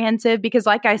comprehensive because,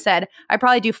 like I said, I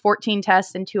probably do 14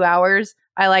 tests in 2 hours.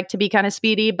 I like to be kind of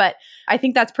speedy, but I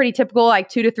think that's pretty typical, like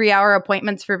 2 to 3 hour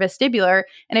appointments for vestibular.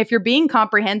 And if you're being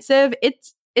comprehensive,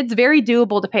 it's very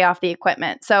doable to pay off the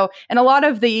equipment. So, and a lot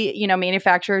of the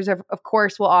manufacturers of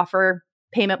course will offer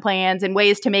payment plans and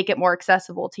ways to make it more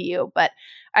accessible to you. But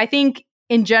I think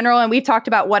in general, and we've talked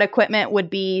about what equipment would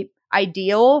be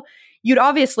ideal, you'd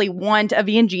obviously want a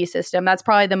V&G system. That's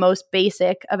probably the most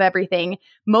basic of everything.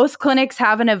 Most clinics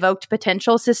have an evoked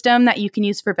potential system that you can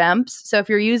use for VEMPs. So if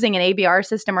you're using an ABR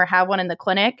system or have one in the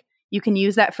clinic, you can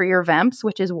use that for your VEMPs,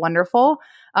 which is wonderful.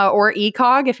 Or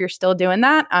ECOG if you're still doing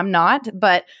that. I'm not,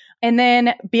 and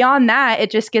then beyond that,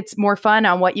 it just gets more fun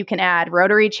on what you can add.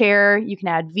 Rotary chair, you can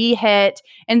add VHIT.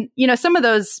 And, some of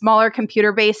those smaller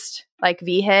computer-based like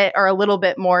VHIT are a little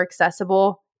bit more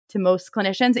accessible to most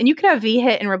clinicians. And you can have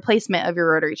VHIT in replacement of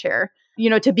your rotary chair,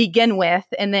 to begin with.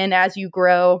 And then as you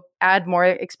grow, add more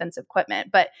expensive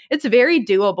equipment. But it's very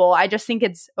doable. I just think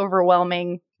it's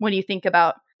overwhelming when you think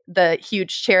about the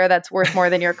huge chair that's worth more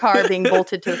than your car being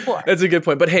bolted to the floor. That's a good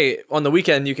point. But hey, on the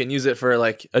weekend, you can use it for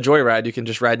like a joyride. You can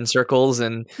just ride in circles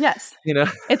and, yes,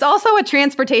 it's also a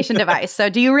transportation device. So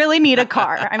do you really need a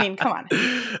car? I mean, come on.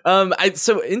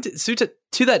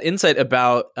 To that insight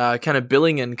about kind of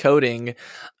billing and coding,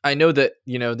 I know that,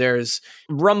 there's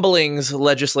rumblings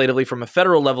legislatively from a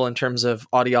federal level in terms of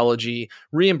audiology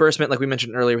reimbursement, like we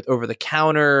mentioned earlier with over the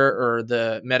counter or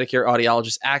the Medicare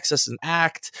Audiologist Access and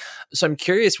Act. So I'm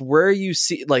curious where you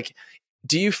see,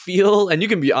 do you feel, and you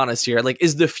can be honest here,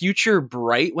 is the future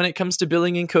bright when it comes to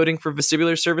billing and coding for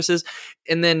vestibular services?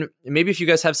 And then maybe if you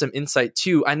guys have some insight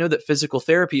too, I know that physical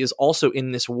therapy is also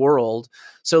in this world.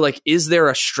 So is there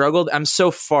a struggle? I'm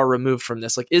so far removed from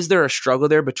this. Is there a struggle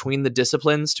there between the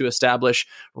disciplines to establish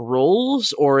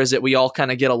roles, or is it we all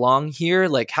kind of get along here?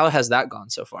 How has that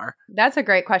gone so far? That's a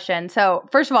great question. So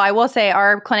first of all, I will say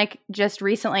our clinic just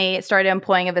recently started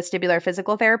employing a vestibular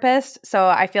physical therapist. So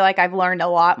I feel like I've learned a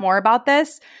lot more about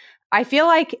this. I feel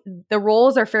like the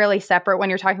roles are fairly separate when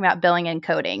you're talking about billing and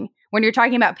coding. When you're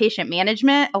talking about patient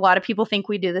management, a lot of people think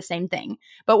we do the same thing.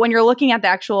 But when you're looking at the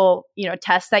actual,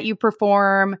 tests that you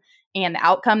perform and the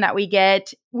outcome that we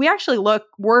get, we actually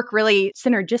work really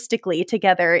synergistically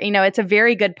together. It's a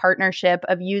very good partnership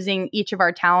of using each of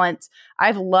our talents.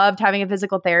 I've loved having a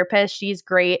physical therapist. She's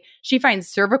great. She finds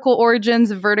cervical origins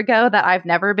of vertigo that I've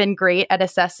never been great at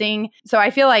assessing. So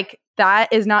I feel like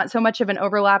that is not so much of an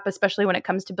overlap, especially when it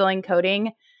comes to billing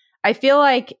coding. I feel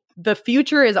like the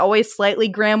future is always slightly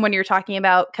grim when you're talking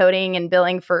about coding and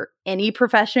billing for any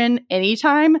profession,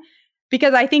 anytime,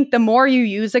 because I think the more you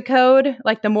use a code,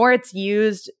 the more it's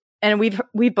used, and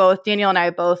we both, Danielle and I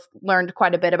both learned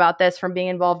quite a bit about this from being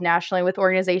involved nationally with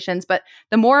organizations, but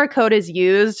the more a code is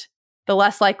used, the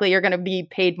less likely you're going to be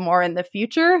paid more in the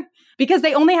future because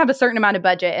they only have a certain amount of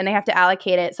budget and they have to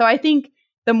allocate it. So I think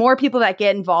the more people that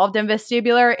get involved in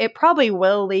vestibular, it probably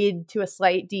will lead to a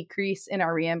slight decrease in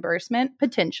our reimbursement,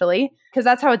 potentially, because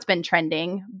that's how it's been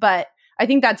trending. But I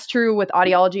think that's true with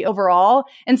audiology overall.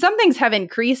 And some things have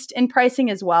increased in pricing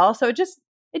as well. So it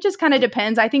just kind of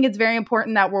depends. I think it's very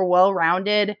important that we're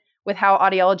well-rounded with how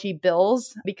audiology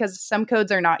bills, because some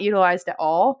codes are not utilized at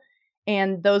all.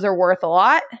 And those are worth a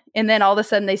lot. And then all of a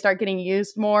sudden they start getting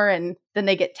used more and then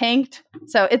they get tanked.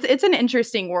 So it's an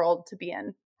interesting world to be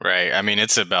in. Right. I mean,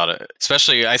 it's about it.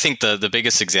 Especially, I think the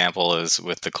biggest example is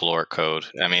with the caloric code.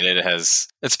 I mean,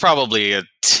 it's probably a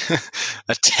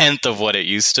tenth of what it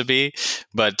used to be,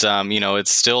 but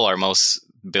it's still our most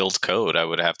billed code, I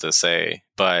would have to say.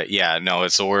 But yeah, no,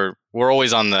 we're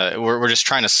always we're just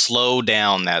trying to slow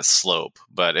down that slope.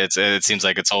 But it seems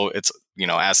like it's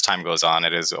as time goes on,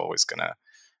 it is always going to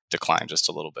decline just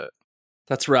a little bit.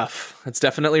 That's rough. It's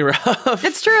definitely rough.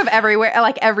 It's true of everywhere,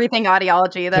 like everything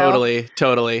audiology, though.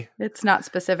 Totally. It's not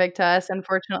specific to us,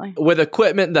 unfortunately. With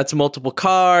equipment that's multiple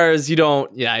cars, you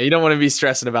don't want to be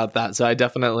stressing about that. So I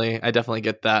definitely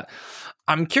get that.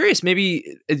 I'm curious,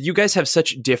 maybe you guys have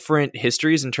such different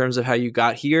histories in terms of how you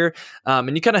got here.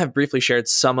 And you kind of have briefly shared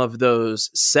some of those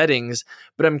settings,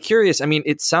 but I'm curious, I mean,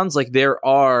 it sounds like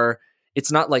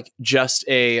it's not like just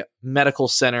a medical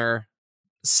center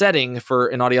setting for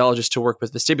an audiologist to work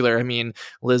with vestibular. I mean,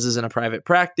 Liz is in a private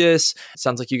practice. It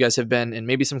sounds like you guys have been in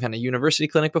maybe some kind of university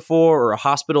clinic before or a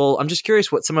hospital. I'm just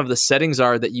curious what some of the settings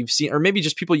are that you've seen, or maybe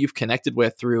just people you've connected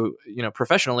with through,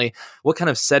 professionally, what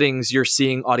kind of settings you're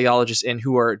seeing audiologists in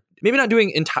who are maybe not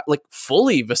doing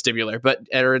fully vestibular, but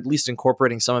are at least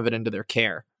incorporating some of it into their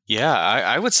care. Yeah,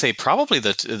 I would say probably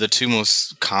the two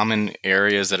most common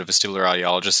areas that a vestibular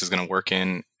audiologist is going to work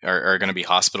in are going to be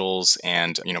hospitals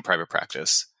and private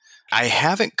practice. I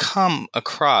haven't come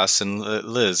across, and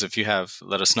Liz, if you have,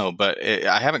 let us know, but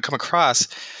I haven't come across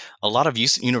a lot of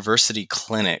university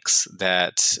clinics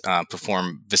that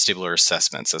perform vestibular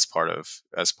assessments as part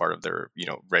of their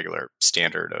regular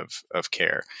standard of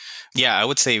care. Yeah, I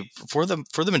would say for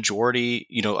the majority,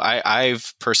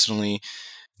 I've personally.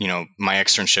 My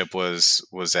externship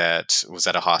was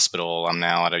at a hospital. I'm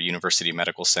now at a university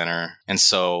medical center, and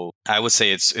so I would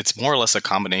say it's more or less a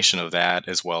combination of that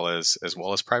as well as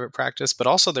private practice. But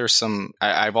also there's some.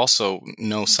 I've also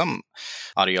know some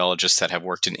audiologists that have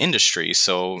worked in industry,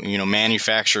 so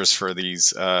manufacturers for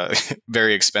these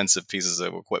very expensive pieces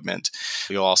of equipment.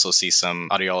 You'll also see some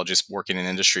audiologists working in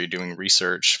industry doing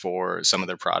research for some of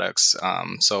their products.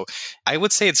 So I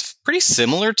would say it's pretty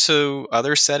similar to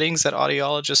other settings that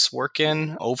audiologists work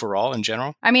in overall in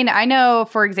general. I mean, I know,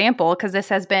 for example, because this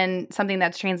has been something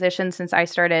that's transitioned since I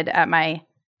started at my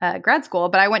grad school,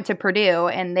 but I went to Purdue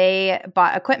and they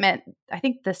bought equipment. I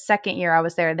think the second year I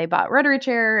was there, they bought rotary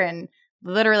chair and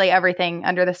literally everything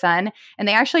under the sun. And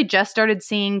they actually just started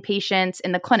seeing patients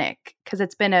in the clinic because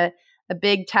it's been a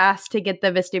big task to get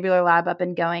the vestibular lab up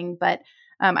and going. But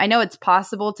I know it's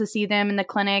possible to see them in the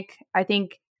clinic. I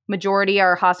think majority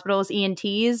are hospitals,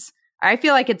 ENTs. I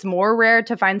feel like it's more rare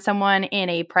to find someone in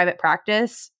a private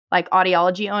practice, like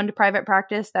audiology-owned private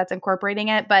practice that's incorporating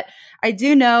it. But I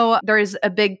do know there's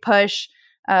a big push.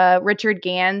 Richard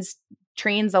Gans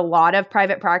trains a lot of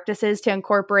private practices to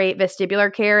incorporate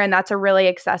vestibular care, and that's a really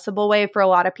accessible way for a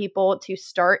lot of people to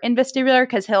start in vestibular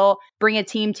because he'll bring a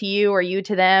team to you or you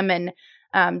to them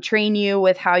and train you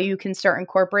with how you can start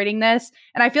incorporating this.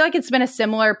 And I feel like it's been a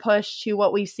similar push to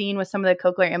what we've seen with some of the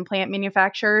cochlear implant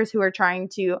manufacturers who are trying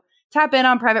to tap in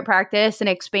on private practice and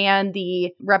expand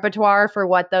the repertoire for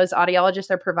what those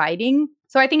audiologists are providing.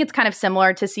 So I think it's kind of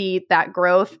similar to see that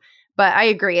growth, but I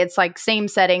agree. It's like same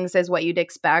settings as what you'd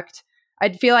expect.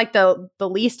 I'd feel like the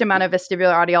least amount of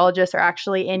vestibular audiologists are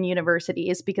actually in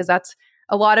universities because that's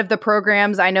a lot of the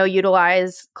programs I know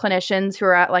utilize clinicians who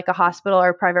are at like a hospital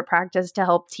or private practice to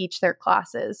help teach their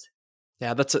classes.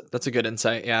 Yeah, that's a good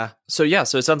insight. Yeah. So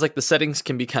it sounds like the settings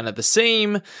can be kind of the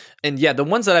same. And yeah, the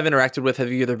ones that I've interacted with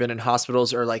have either been in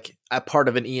hospitals or like a part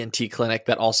of an ENT clinic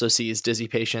that also sees dizzy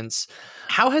patients.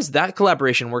 How has that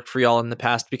collaboration worked for y'all in the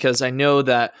past? Because I know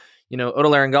that,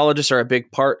 otolaryngologists are a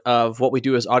big part of what we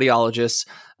do as audiologists.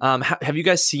 Have you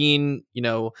guys seen,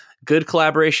 good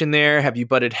collaboration there? Have you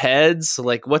butted heads?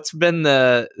 Like what's been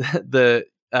the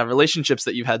relationships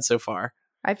that you've had so far?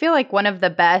 I feel like one of the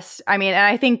best, and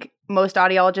I think most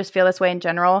audiologists feel this way in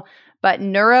general, but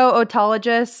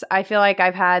neuro-otologists, I feel like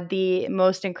I've had the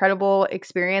most incredible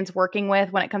experience working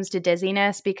with when it comes to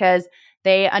dizziness because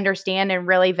they understand and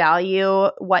really value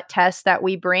what tests that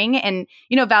we bring and,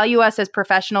 value us as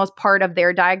professionals part of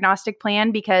their diagnostic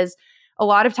plan because a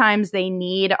lot of times they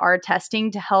need our testing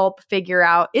to help figure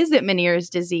out, is it Meniere's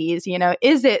disease?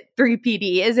 Is it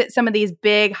 3PD? Is it some of these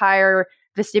big, higher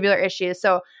vestibular issues.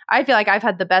 So I feel like I've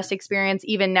had the best experience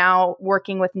even now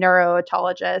working with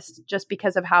neuro-otologists just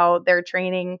because of how their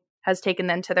training has taken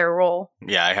them to their role.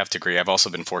 Yeah, I have to agree. I've also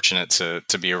been fortunate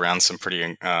to be around some pretty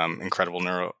incredible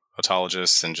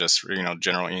neuro-otologists and just,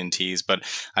 general ENTs. But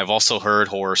I've also heard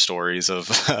horror stories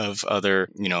of other,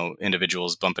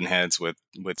 individuals bumping heads with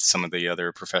some of the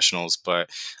other professionals.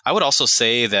 But I would also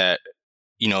say that,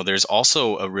 there's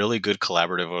also a really good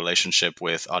collaborative relationship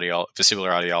with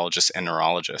vestibular audiologists and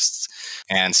neurologists.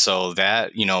 And so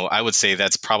that, I would say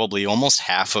that's probably almost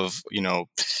half of,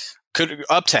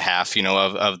 up to half,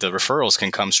 of the referrals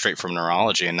can come straight from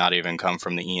neurology and not even come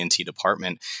from the ENT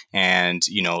department. And,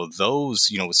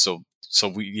 those, so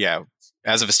we,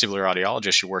 as a vestibular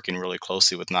audiologist, you're working really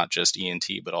closely with not just ENT,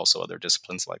 but also other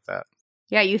disciplines like that.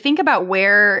 Yeah, you think about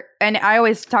where, and I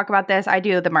always talk about this, I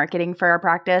do the marketing for our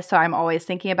practice, so I'm always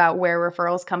thinking about where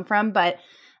referrals come from. But,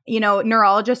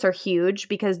 neurologists are huge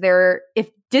because if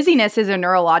dizziness is a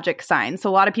neurologic sign. So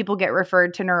a lot of people get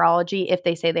referred to neurology if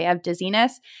they say they have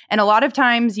dizziness. And a lot of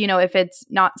times, if it's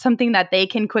not something that they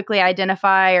can quickly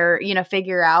identify or,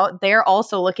 figure out, they're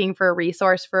also looking for a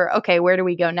resource for, okay, where do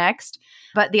we go next?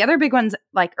 But the other big ones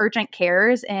like urgent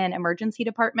cares and emergency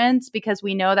departments, because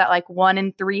we know that like 1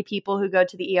 in 3 people who go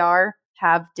to the ER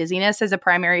have dizziness as a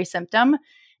primary symptom.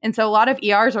 And so a lot of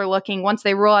ERs are looking, once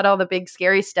they rule out all the big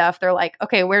scary stuff, they're like,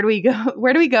 okay, where do we go?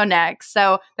 Where do we go next?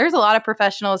 So there's a lot of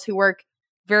professionals who work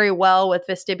very well with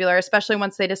vestibular, especially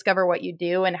once they discover what you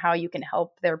do and how you can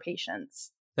help their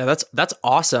patients. Yeah, that's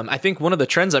awesome. I think one of the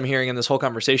trends I'm hearing in this whole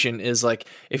conversation is like,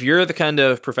 if you're the kind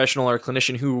of professional or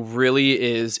clinician who really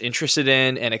is interested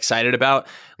in and excited about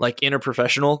like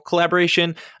interprofessional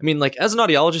collaboration, I mean, like as an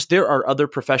audiologist, there are other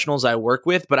professionals I work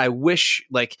with, but I wish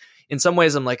like in some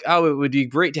ways I'm like, oh, it would be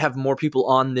great to have more people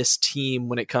on this team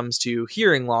when it comes to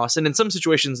hearing loss. And in some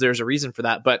situations, there's a reason for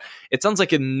that. But it sounds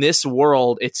like in this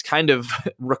world, it's kind of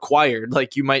required.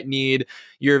 Like you might need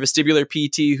your vestibular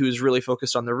PT who's really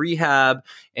focused on the rehab,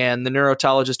 and the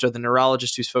neurotologist or the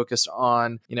neurologist who's focused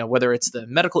on, whether it's the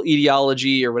medical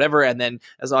etiology or whatever. And then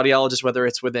as audiologists, whether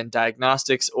it's within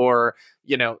diagnostics or,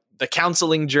 the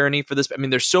counseling journey for this. I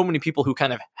mean, there's so many people who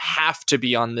kind of have to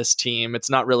be on this team. It's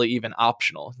not really even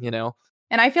optional,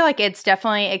 And I feel like it's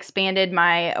definitely expanded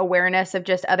my awareness of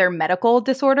just other medical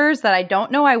disorders that I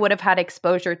don't know I would have had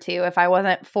exposure to if I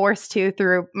wasn't forced to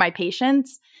through my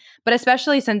patients. But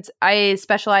especially since I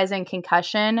specialize in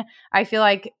concussion, I feel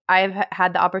like I've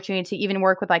had the opportunity to even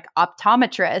work with like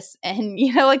optometrists and,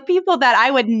 like people that I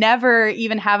would never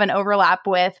even have an overlap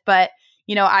with. But,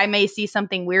 I may see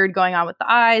something weird going on with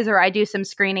the eyes, or I do some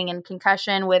screening in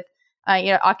concussion with,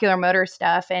 ocular motor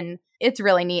stuff. And it's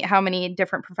really neat how many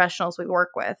different professionals we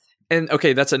work with. And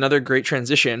okay, that's another great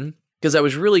transition, because I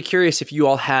was really curious if you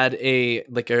all had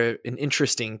an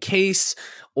interesting case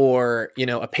or,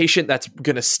 a patient that's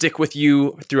going to stick with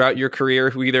you throughout your career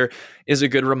who either is a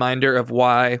good reminder of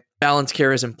why balance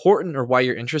care is important or why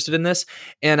you're interested in this.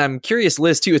 And I'm curious,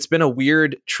 Liz, too, it's been a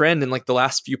weird trend in like the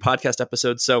last few podcast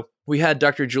episodes. So we had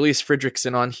Dr. Julius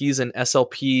Fridrickson on. He's an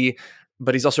SLP,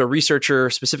 but he's also a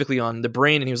researcher specifically on the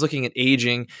brain, and he was looking at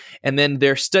aging. And then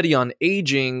their study on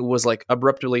aging was like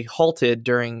abruptly halted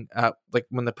during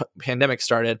when the pandemic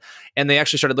started. And they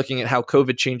actually started looking at how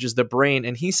COVID changes the brain.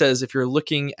 And he says, if you're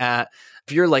like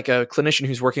a clinician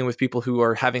who's working with people who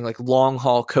are having like long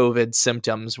haul COVID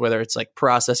symptoms, whether it's like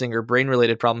processing or brain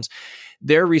related problems,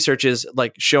 their research is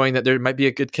like showing that there might be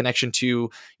a good connection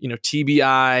to,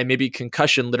 TBI, maybe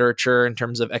concussion literature in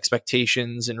terms of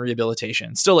expectations and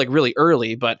rehabilitation. Still like really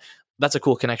early, but that's a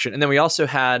cool connection. And then we also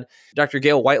had Dr.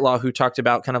 Gail Whitelaw, who talked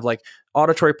about kind of like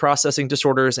auditory processing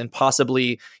disorders and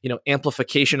possibly,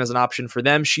 amplification as an option for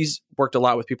them. She's worked a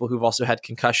lot with people who've also had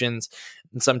concussions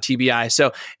and some TBI.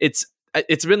 So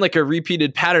it's been like a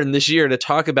repeated pattern this year to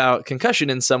talk about concussion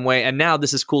in some way. And now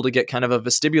this is cool to get kind of a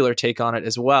vestibular take on it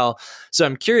as well. So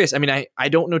I'm curious. I mean, I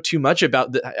don't know too much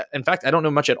about in fact, I don't know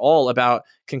much at all about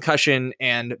concussion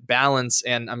and balance.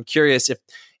 And I'm curious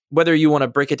whether you want to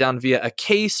break it down via a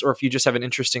case or if you just have an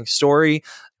interesting story,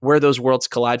 where those worlds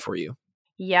collide for you.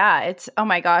 Yeah, oh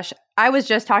my gosh. I was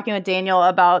just talking with Daniel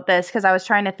about this because I was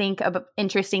trying to think of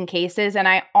interesting cases. And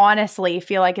I honestly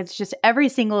feel like it's just every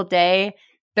single day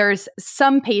there's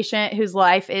some patient whose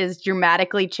life is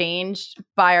dramatically changed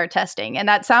by our testing. And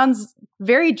that sounds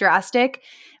very drastic,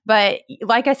 but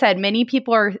like I said, many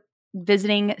people are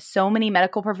visiting so many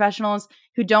medical professionals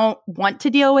who don't want to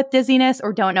deal with dizziness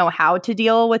or don't know how to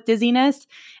deal with dizziness.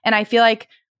 And I feel like,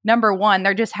 number one,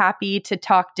 they're just happy to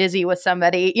talk dizzy with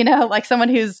somebody, like someone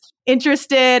who's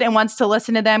interested and wants to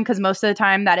listen to them, because most of the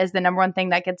time that is the number one thing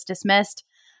that gets dismissed.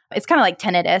 It's kind of like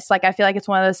tinnitus. Like, I feel like it's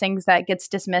one of those things that gets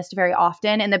dismissed very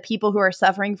often, and the people who are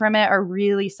suffering from it are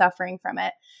really suffering from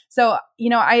it. So,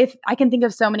 I can think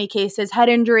of so many cases, head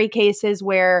injury cases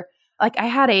where, like, I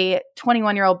had a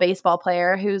 21-year-old baseball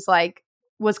player who's like,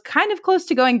 was kind of close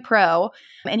to going pro,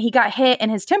 and he got hit in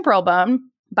his temporal bone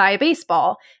by a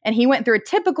baseball. And he went through a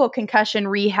typical concussion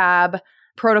rehab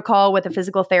protocol with a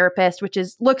physical therapist, which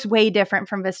looks way different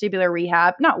from vestibular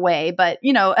rehab. Not way, but,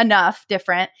 enough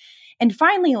different. And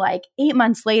finally, like 8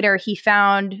 months later,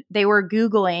 they were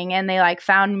Googling and they like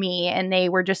found me, and they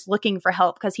were just looking for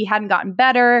help because he hadn't gotten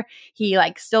better. He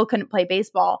like still couldn't play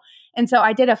baseball. And so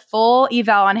I did a full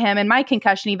eval on him, and my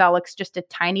concussion eval looks just a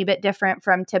tiny bit different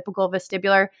from typical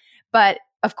vestibular. But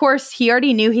of course, he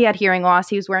already knew he had hearing loss.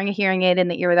 He was wearing a hearing aid in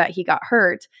the ear that he got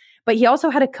hurt, but he also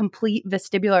had a complete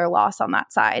vestibular loss on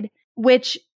that side,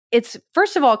 which it's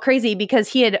first of all crazy because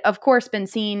he had, of course, been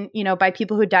seen, by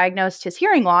people who diagnosed his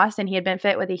hearing loss, and he had been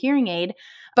fit with a hearing aid,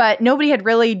 but nobody had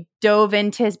really dove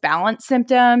into his balance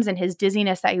symptoms and his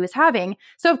dizziness that he was having.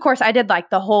 So, of course, I did like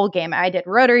the whole game. I did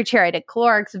rotary chair, I did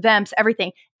calorics, VEMPs,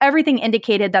 everything. Everything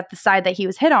indicated that the side that he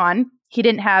was hit on, he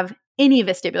didn't have any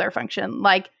vestibular function.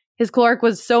 Like, his caloric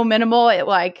was so minimal,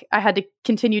 I had to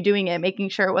continue doing it, making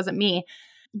sure it wasn't me.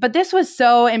 But this was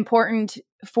so important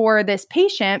for this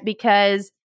patient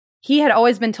because he had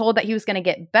always been told that he was going to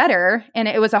get better. And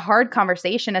it was a hard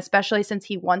conversation, especially since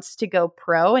he wants to go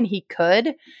pro and he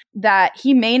could, that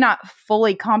he may not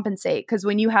fully compensate. Because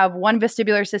when you have one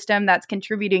vestibular system that's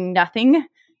contributing nothing,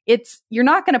 you're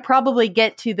not going to probably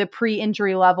get to the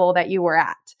pre-injury level that you were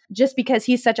at. Just because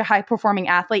he's such a high-performing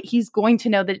athlete, he's going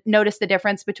to notice the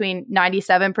difference between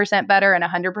 97% better and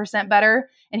 100% better,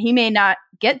 and he may not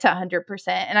get to 100%.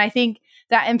 And I think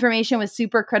that information was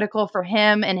super critical for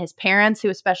him and his parents, who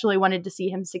especially wanted to see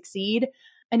him succeed.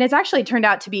 And it's actually turned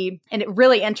out to be a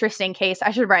really interesting case.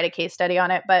 I should write a case study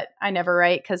on it, but I never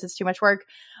write because it's too much work.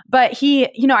 But he,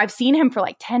 I've seen him for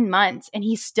like 10 months and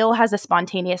he still has a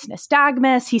spontaneous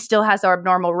nystagmus. He still has our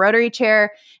abnormal rotary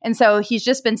chair. And so he's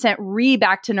just been sent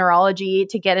back to neurology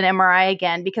to get an MRI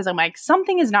again because I'm like,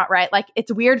 something is not right. Like,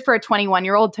 it's weird for a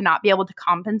 21-year-old to not be able to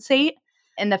compensate.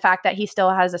 And the fact that he still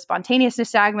has a spontaneous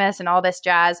nystagmus and all this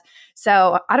jazz.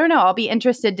 So I don't know. I'll be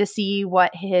interested to see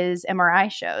what his MRI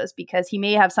shows because he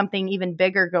may have something even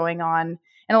bigger going on.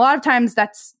 And a lot of times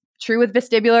that's true with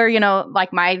vestibular.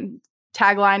 Like my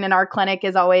tagline in our clinic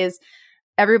is always,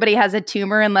 everybody has a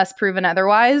tumor unless proven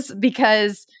otherwise,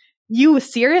 because you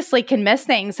seriously can miss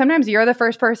things. Sometimes you're the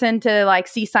first person to like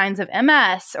see signs of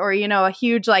MS or, a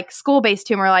huge like skull-based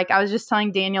tumor. Like I was just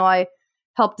telling Daniel, I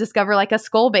helped discover like a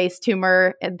skull-based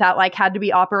tumor that like had to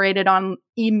be operated on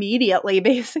immediately,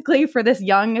 basically, for this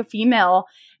young female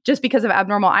just because of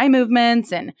abnormal eye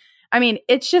movements. And I mean,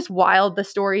 it's just wild, the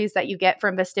stories that you get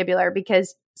from vestibular,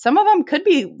 because some of them could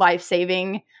be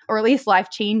life-saving or at least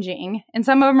life-changing. And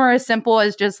some of them are as simple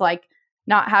as just like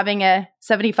not having a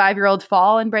 75-year-old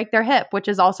fall and break their hip, which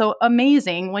is also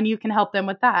amazing when you can help them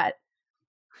with that.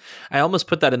 I almost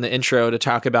put that in the intro to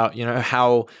talk about,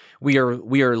 how we are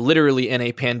literally in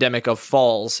a pandemic of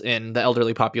falls in the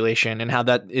elderly population, and how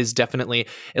that is definitely,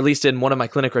 at least in one of my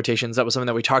clinic rotations, that was something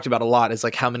that we talked about a lot, is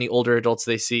like how many older adults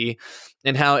they see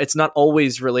and how it's not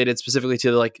always related specifically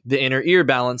to like the inner ear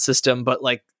balance system, but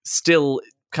like still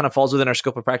kind of falls within our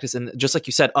scope of practice. And just like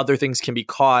you said, other things can be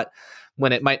caught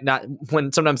when it might not,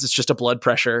 when sometimes it's just a blood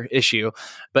pressure issue,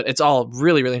 but it's all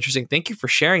really, really interesting. Thank you for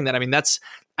sharing that. I mean,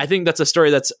 I think that's a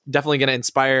story that's definitely going to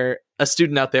inspire a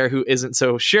student out there who isn't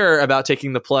so sure about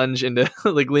taking the plunge into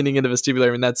like leaning into vestibular.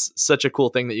 I mean, that's such a cool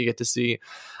thing that you get to see.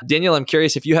 Daniel, I'm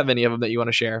curious if you have any of them that you want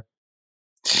to share.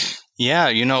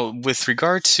 Yeah, with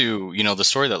regard to, the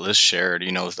story that Liz shared,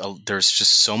 there's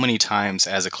just so many times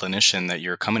as a clinician that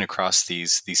you're coming across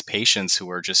these patients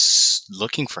who are just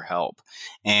looking for help.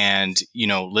 And,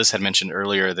 Liz had mentioned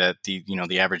earlier that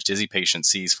the average dizzy patient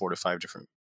sees 4 to 5 different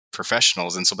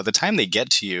professionals. And so by the time they get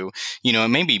to you, it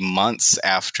may be months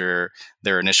after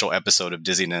their initial episode of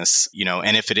dizziness,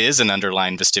 and if it is an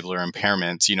underlying vestibular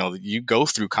impairment, you go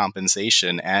through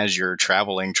compensation as you're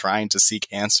traveling, trying to seek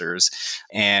answers.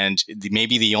 And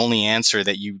maybe the only answer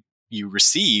that you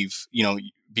receive,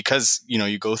 because,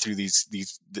 you go through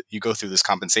you go through this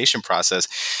compensation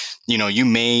process, you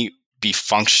may be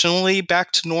functionally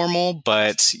back to normal,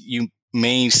 but you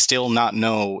may still not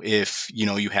know if,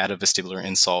 you had a vestibular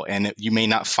insult, and you may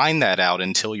not find that out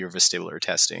until your vestibular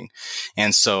testing.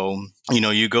 And so,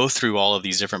 you go through all of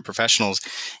these different professionals,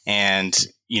 and,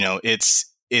 it's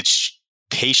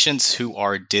patients who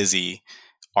are dizzy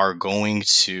are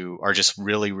just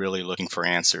really, really looking for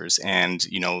answers. And,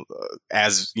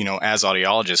 as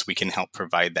audiologists, we can help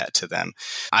provide that to them.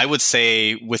 I would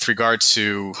say with regard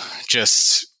to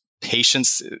just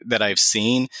patients that I've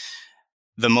seen,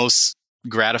 the most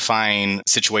gratifying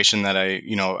situation that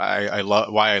I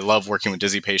love, why I love working with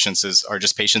dizzy patients are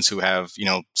just patients who have,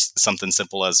 something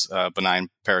simple as benign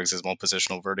paroxysmal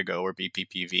positional vertigo or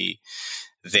BPPV.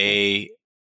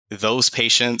 Those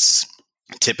patients,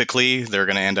 typically they're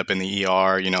going to end up in the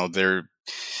ER.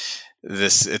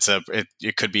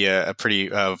 It could be a pretty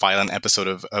violent episode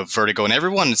of vertigo, and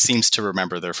everyone seems to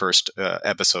remember their first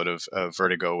episode of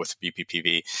vertigo with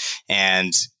BPPV,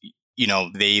 and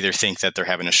they either think that they're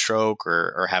having a stroke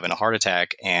or having a heart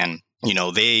attack, and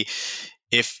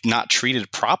if not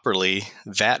treated properly,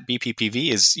 that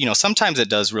BPPV is, sometimes it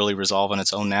does really resolve on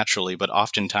its own naturally, but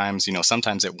oftentimes,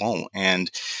 sometimes it won't. And,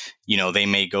 they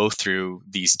may go through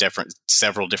these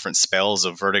several different spells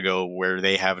of vertigo where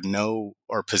they have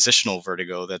or positional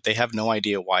vertigo, that they have no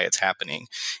idea why it's happening.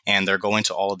 And they're going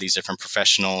to all of these different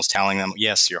professionals telling them,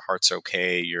 yes, your heart's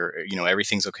okay.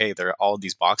 Everything's okay. All of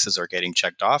these boxes are getting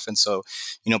checked off. And so,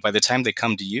 by the time they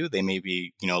come to you, they may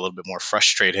be, a little bit more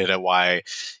frustrated at why,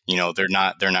 they're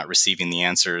not receiving the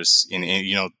answers. And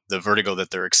the vertigo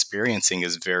that they're experiencing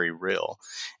is very real.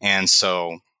 And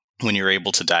so when you're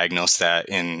able to diagnose that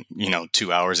in,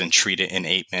 2 hours and treat it in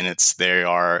 8 minutes, they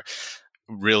are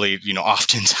really,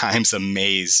 oftentimes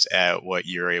amazed at what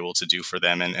you're able to do for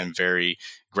them, and very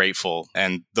grateful.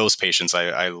 And those patients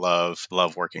I love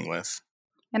working with.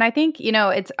 And I think,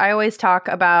 I always talk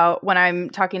about, when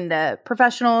I'm talking to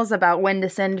professionals about when to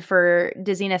send for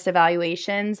dizziness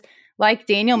evaluations, like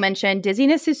Daniel mentioned,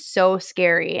 dizziness is so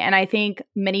scary. And I think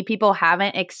many people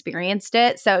haven't experienced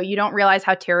it. So you don't realize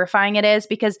how terrifying it is,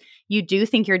 because you do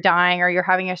think you're dying or you're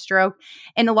having a stroke.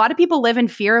 And a lot of people live in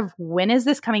fear of, when is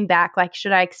this coming back? Like,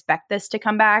 should I expect this to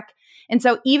come back? And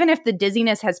so even if the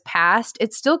dizziness has passed,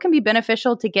 it still can be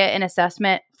beneficial to get an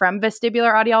assessment from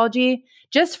vestibular audiology,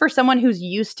 just for someone who's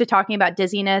used to talking about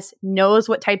dizziness, knows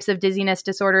what types of dizziness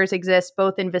disorders exist,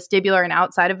 both in vestibular and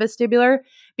outside of vestibular.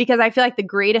 Because I feel like the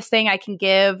greatest thing I can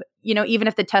give, even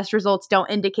if the test results don't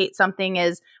indicate something,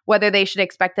 is whether they should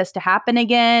expect this to happen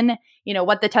again,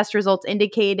 what the test results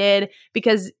indicated,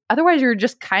 because otherwise you're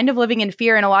just kind of living in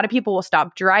fear. And a lot of people will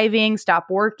stop driving, stop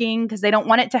working, because they don't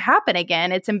want it to happen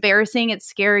again. It's embarrassing. It's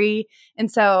scary. And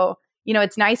so,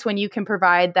 it's nice when you can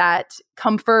provide that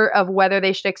comfort of whether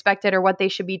they should expect it or what they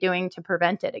should be doing to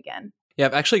prevent it again. Yeah,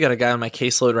 I've actually got a guy on my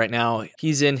caseload right now.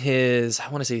 He's in his, I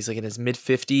want to say he's like in his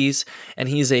mid-50s, and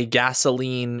he's a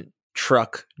gasoline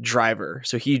truck driver.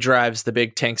 So he drives the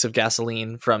big tanks of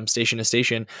gasoline from station to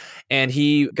station. And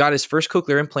he got his first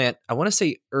cochlear implant, I want to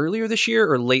say earlier this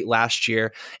year or late last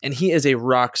year. And he is a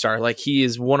rock star. Like, he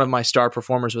is one of my star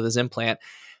performers with his implant.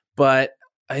 But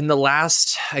in the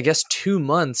last, 2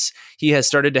 months, he has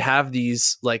started to have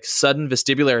these like sudden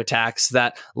vestibular attacks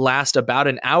that last about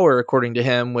an hour, according to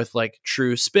him, with like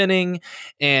true spinning.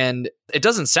 And it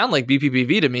doesn't sound like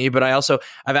BPPV to me, but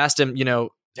I've asked him,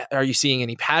 are you seeing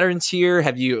any patterns here?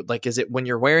 Have you, like, is it when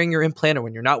you're wearing your implant or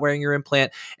when you're not wearing your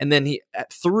implant? And then he,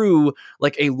 through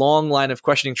like a long line of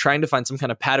questioning, trying to find some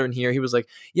kind of pattern here, he was like,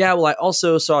 yeah, well, I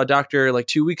also saw a doctor like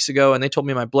 2 weeks ago, and they told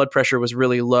me my blood pressure was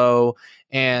really low,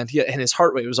 and his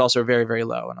heart rate was also very, very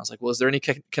low. And I was like, well, is there any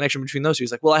connection between those two?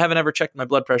 He's like, well, I haven't ever checked my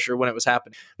blood pressure when it was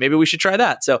happening. Maybe we should try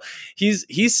that. So he's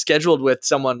scheduled with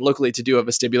someone locally to do a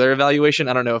vestibular evaluation.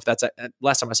 I don't know if that's,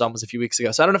 last time I saw him was a few weeks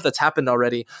ago. So I don't know if that's happened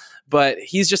already, but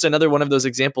he's just another one of those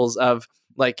examples of,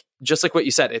 like, just like what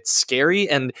you said, it's scary.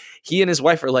 And he and his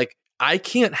wife are like, I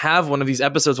can't have one of these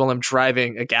episodes while I'm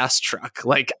driving a gas truck.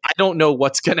 Like, I don't know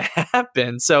what's going to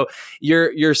happen. So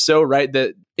you're so right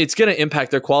that it's going to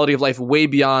impact their quality of life way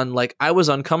beyond, like, I was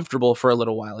uncomfortable for a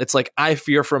little while. It's like, I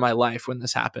fear for my life when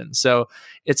this happens. So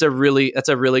that's a really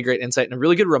great insight and a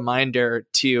really good reminder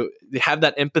to have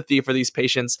that empathy for these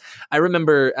patients. I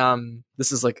remember,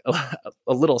 this is like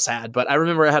a little sad, but I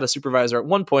remember I had a supervisor at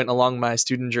one point along my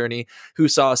student journey who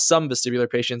saw some vestibular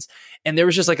patients, and there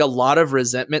was just like a lot of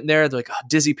resentment there. They're like, oh,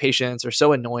 dizzy patients are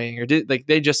so annoying, or like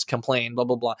they just complain, blah,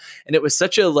 blah, blah. And it was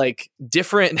such a like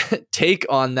different take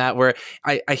on that, where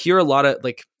I hear a lot of,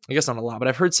 like, I guess not a lot, but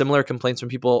I've heard similar complaints when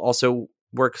people also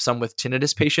work some with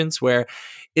tinnitus patients, where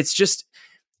it's just,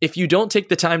 if you don't take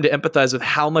the time to empathize with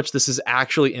how much this is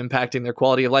actually impacting their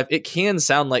quality of life, it can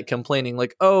sound like complaining,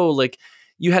 like, oh, like,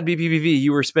 you had BPPV,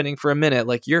 you were spinning for a minute,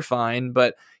 like, you're fine.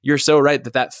 But you're so right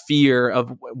that fear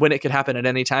of when it could happen at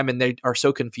any time, and they are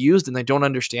so confused and they don't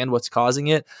understand what's causing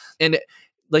it. And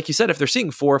like you said, if they're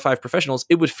seeing 4 or 5 professionals,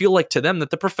 it would feel like to them that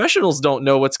the professionals don't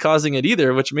know what's causing it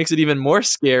either, which makes it even more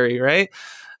scary, right?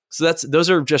 So those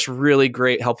are just really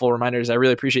great, helpful reminders. I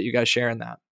really appreciate you guys sharing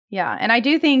that. Yeah. And I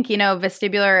do think,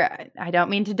 vestibular, I don't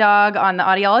mean to dog on the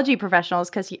audiology professionals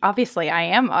because obviously I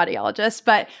am audiologist,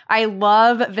 but I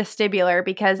love vestibular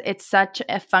because it's such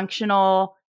a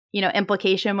functional,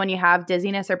 implication when you have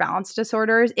dizziness or balance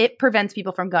disorders. It prevents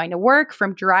people from going to work,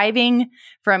 from driving,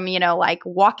 from,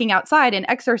 walking outside and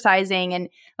exercising, and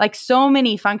like so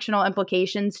many functional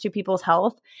implications to people's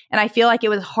health. And I feel like it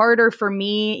was harder for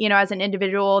me, as an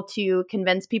individual to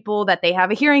convince people that they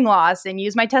have a hearing loss and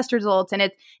use my test results. And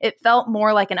it felt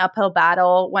more like an uphill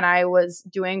battle when I was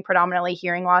doing predominantly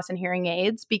hearing loss and hearing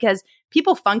aids, because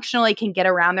people functionally can get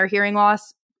around their hearing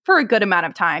loss for a good amount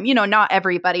of time. Not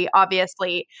everybody,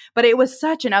 obviously, but it was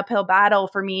such an uphill battle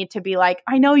for me to be like,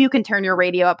 I know you can turn your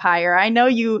radio up higher. I know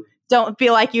you don't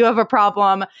feel like you have a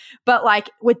problem, but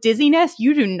like with dizziness,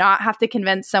 you do not have to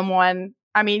convince someone.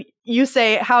 I mean, you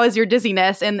say, how is your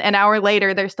dizziness? And an hour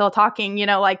later, they're still talking,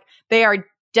 like they are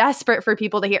desperate for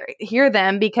people to hear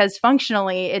them because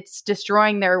functionally it's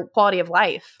destroying their quality of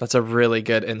life. That's a really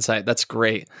good insight. That's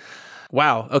great.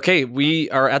 Wow. Okay. We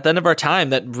are at the end of our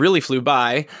time. That really flew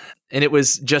by. And it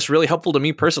was just really helpful to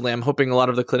me personally. I'm hoping a lot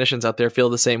of the clinicians out there feel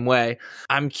the same way.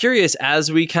 I'm curious,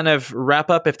 as we kind of wrap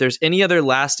up, if there's any other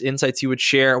last insights you would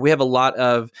share. We have a lot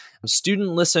of student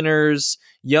listeners,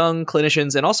 young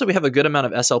clinicians, and also we have a good amount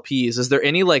of SLPs. Is there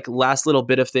any like last little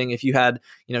bit of thing if you had,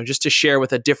 just to share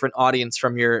with a different audience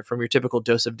from your typical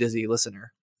Dose of Dizzy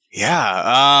listener?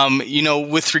 Yeah.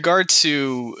 With regard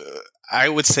to, I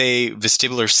would say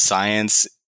vestibular science,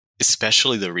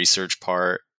 especially the research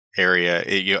part area,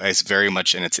 is very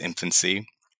much in its infancy.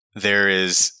 There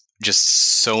is just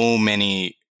so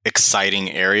many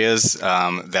exciting areas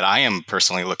that I am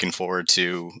personally looking forward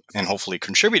to and hopefully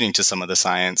contributing to some of the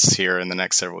science here in the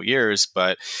next several years.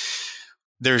 But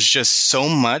there's just so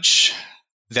much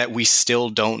that we still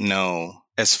don't know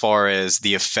as far as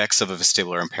the effects of a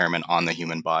vestibular impairment on the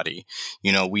human body.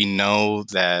 We know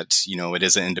that, it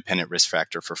is an independent risk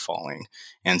factor for falling.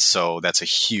 And so that's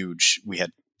we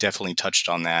had definitely touched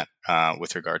on that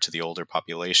with regard to the older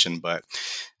population. But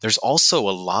there's also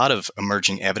a lot of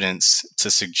emerging evidence to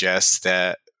suggest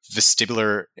that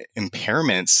vestibular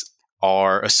impairments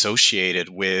are associated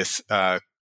with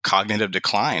cognitive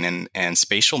decline and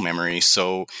spatial memory.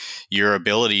 So your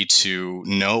ability to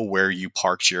know where you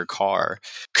parked your car,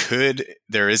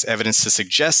 there is evidence to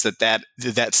suggest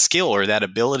that skill or that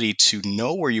ability to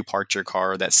know where you parked your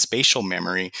car, that spatial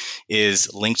memory,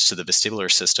 is linked to the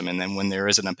vestibular system. And then when there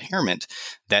is an impairment,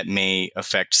 that may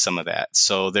affect some of that.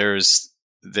 So there's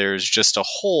just a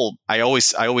whole. I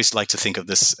always like to think of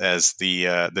this as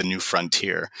the new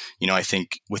frontier. I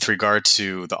think with regard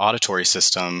to the auditory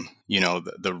system,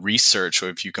 the research, or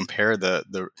if you compare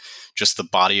just the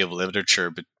body of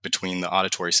literature between the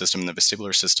auditory system and the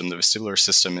vestibular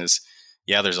system is,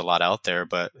 there's a lot out there,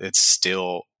 but it's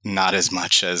still not as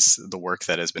much as the work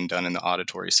that has been done in the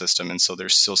auditory system. And so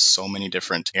there's still so many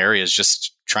different areas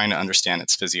just trying to understand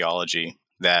its physiology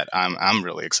that I'm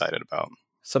really excited about.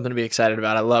 Something to be excited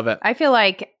about. I love it. I feel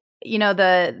like,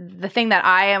 the thing that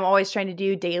I am always trying to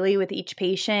do daily with each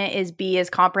patient is be as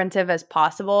comprehensive as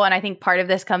possible. And I think part of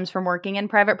this comes from working in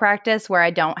private practice where I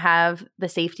don't have the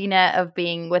safety net of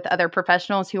being with other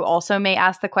professionals who also may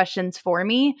ask the questions for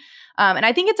me. And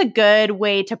I think it's a good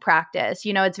way to practice.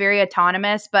 It's very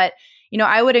autonomous, but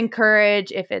I would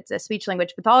encourage, if it's a speech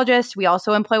language pathologist, we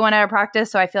also employ one at our practice.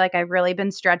 So I feel like I've really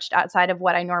been stretched outside of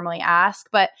what I normally ask.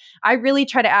 But I really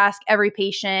try to ask every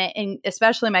patient, and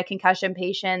especially my concussion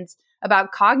patients,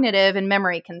 about cognitive and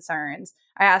memory concerns.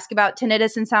 I ask about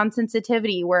tinnitus and sound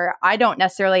sensitivity, where I don't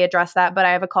necessarily address that, but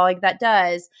I have a colleague that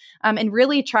does, and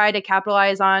really try to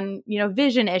capitalize on,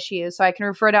 vision issues. So I can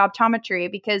refer to optometry,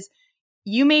 because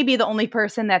you may be the only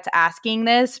person that's asking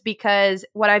this, because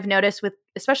what I've noticed with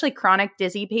especially chronic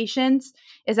dizzy patients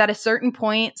is at a certain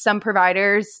point, some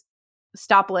providers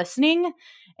stop listening.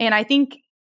 And I think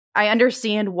I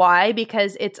understand why,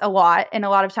 because it's a lot. And a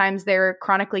lot of times they're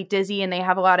chronically dizzy and they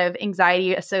have a lot of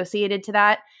anxiety associated to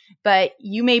that. But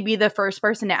you may be the first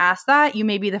person to ask that. You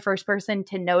may be the first person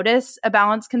to notice a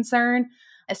balance concern,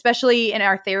 especially in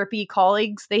our therapy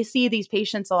colleagues. They see these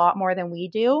patients a lot more than we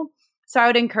do. So I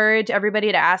would encourage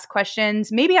everybody to ask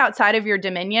questions, maybe outside of your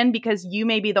dominion, because you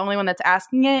may be the only one that's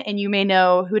asking it and you may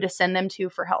know who to send them to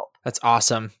for help. That's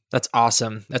awesome. That's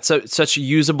such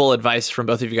usable advice from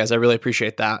both of you guys. I really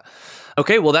appreciate that.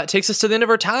 Okay, well, that takes us to the end of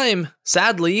our time.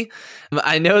 Sadly,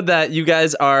 I know that you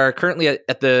guys are currently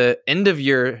at the end of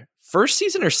your first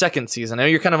season or second season? I know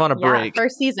you're kind of on a break.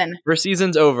 First season. First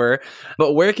season's over,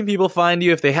 but where can people find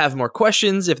you if they have more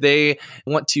questions, if they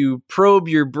want to probe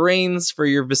your brains for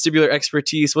your vestibular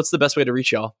expertise? What's the best way to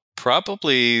reach y'all?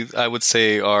 Probably, I would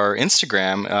say our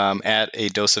Instagram at A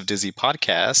Dose of Dizzy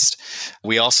Podcast.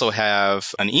 We also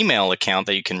have an email account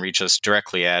that you can reach us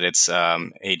directly at. It's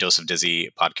A Dose of Dizzy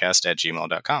Podcast at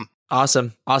gmail.com.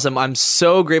 Awesome. I'm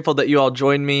so grateful that you all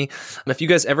joined me. If you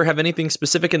guys ever have anything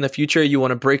specific in the future you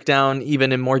want to break down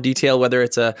even in more detail, whether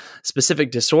it's a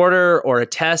specific disorder or a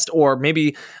test or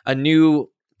maybe a new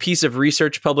piece of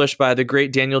research published by the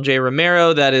great Daniel J.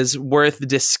 Romero that is worth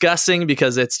discussing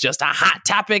because it's just a hot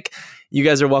topic, you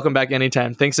guys are welcome back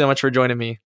anytime. Thanks so much for joining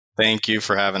me. Thank you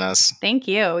for having us. Thank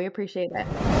you. We appreciate it.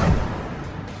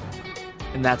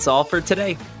 And that's all for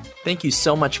today. Thank you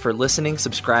so much for listening,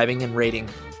 subscribing, and rating.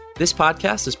 This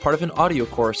podcast is part of an audio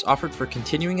course offered for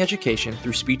continuing education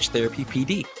through Speech Therapy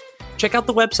PD. Check out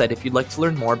the website if you'd like to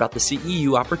learn more about the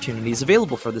CEU opportunities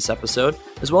available for this episode,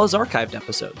 as well as archived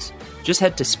episodes. Just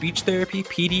head to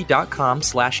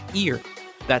speechtherapypd.com/ear.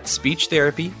 That's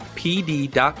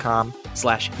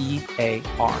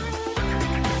speechtherapypd.com/EAR.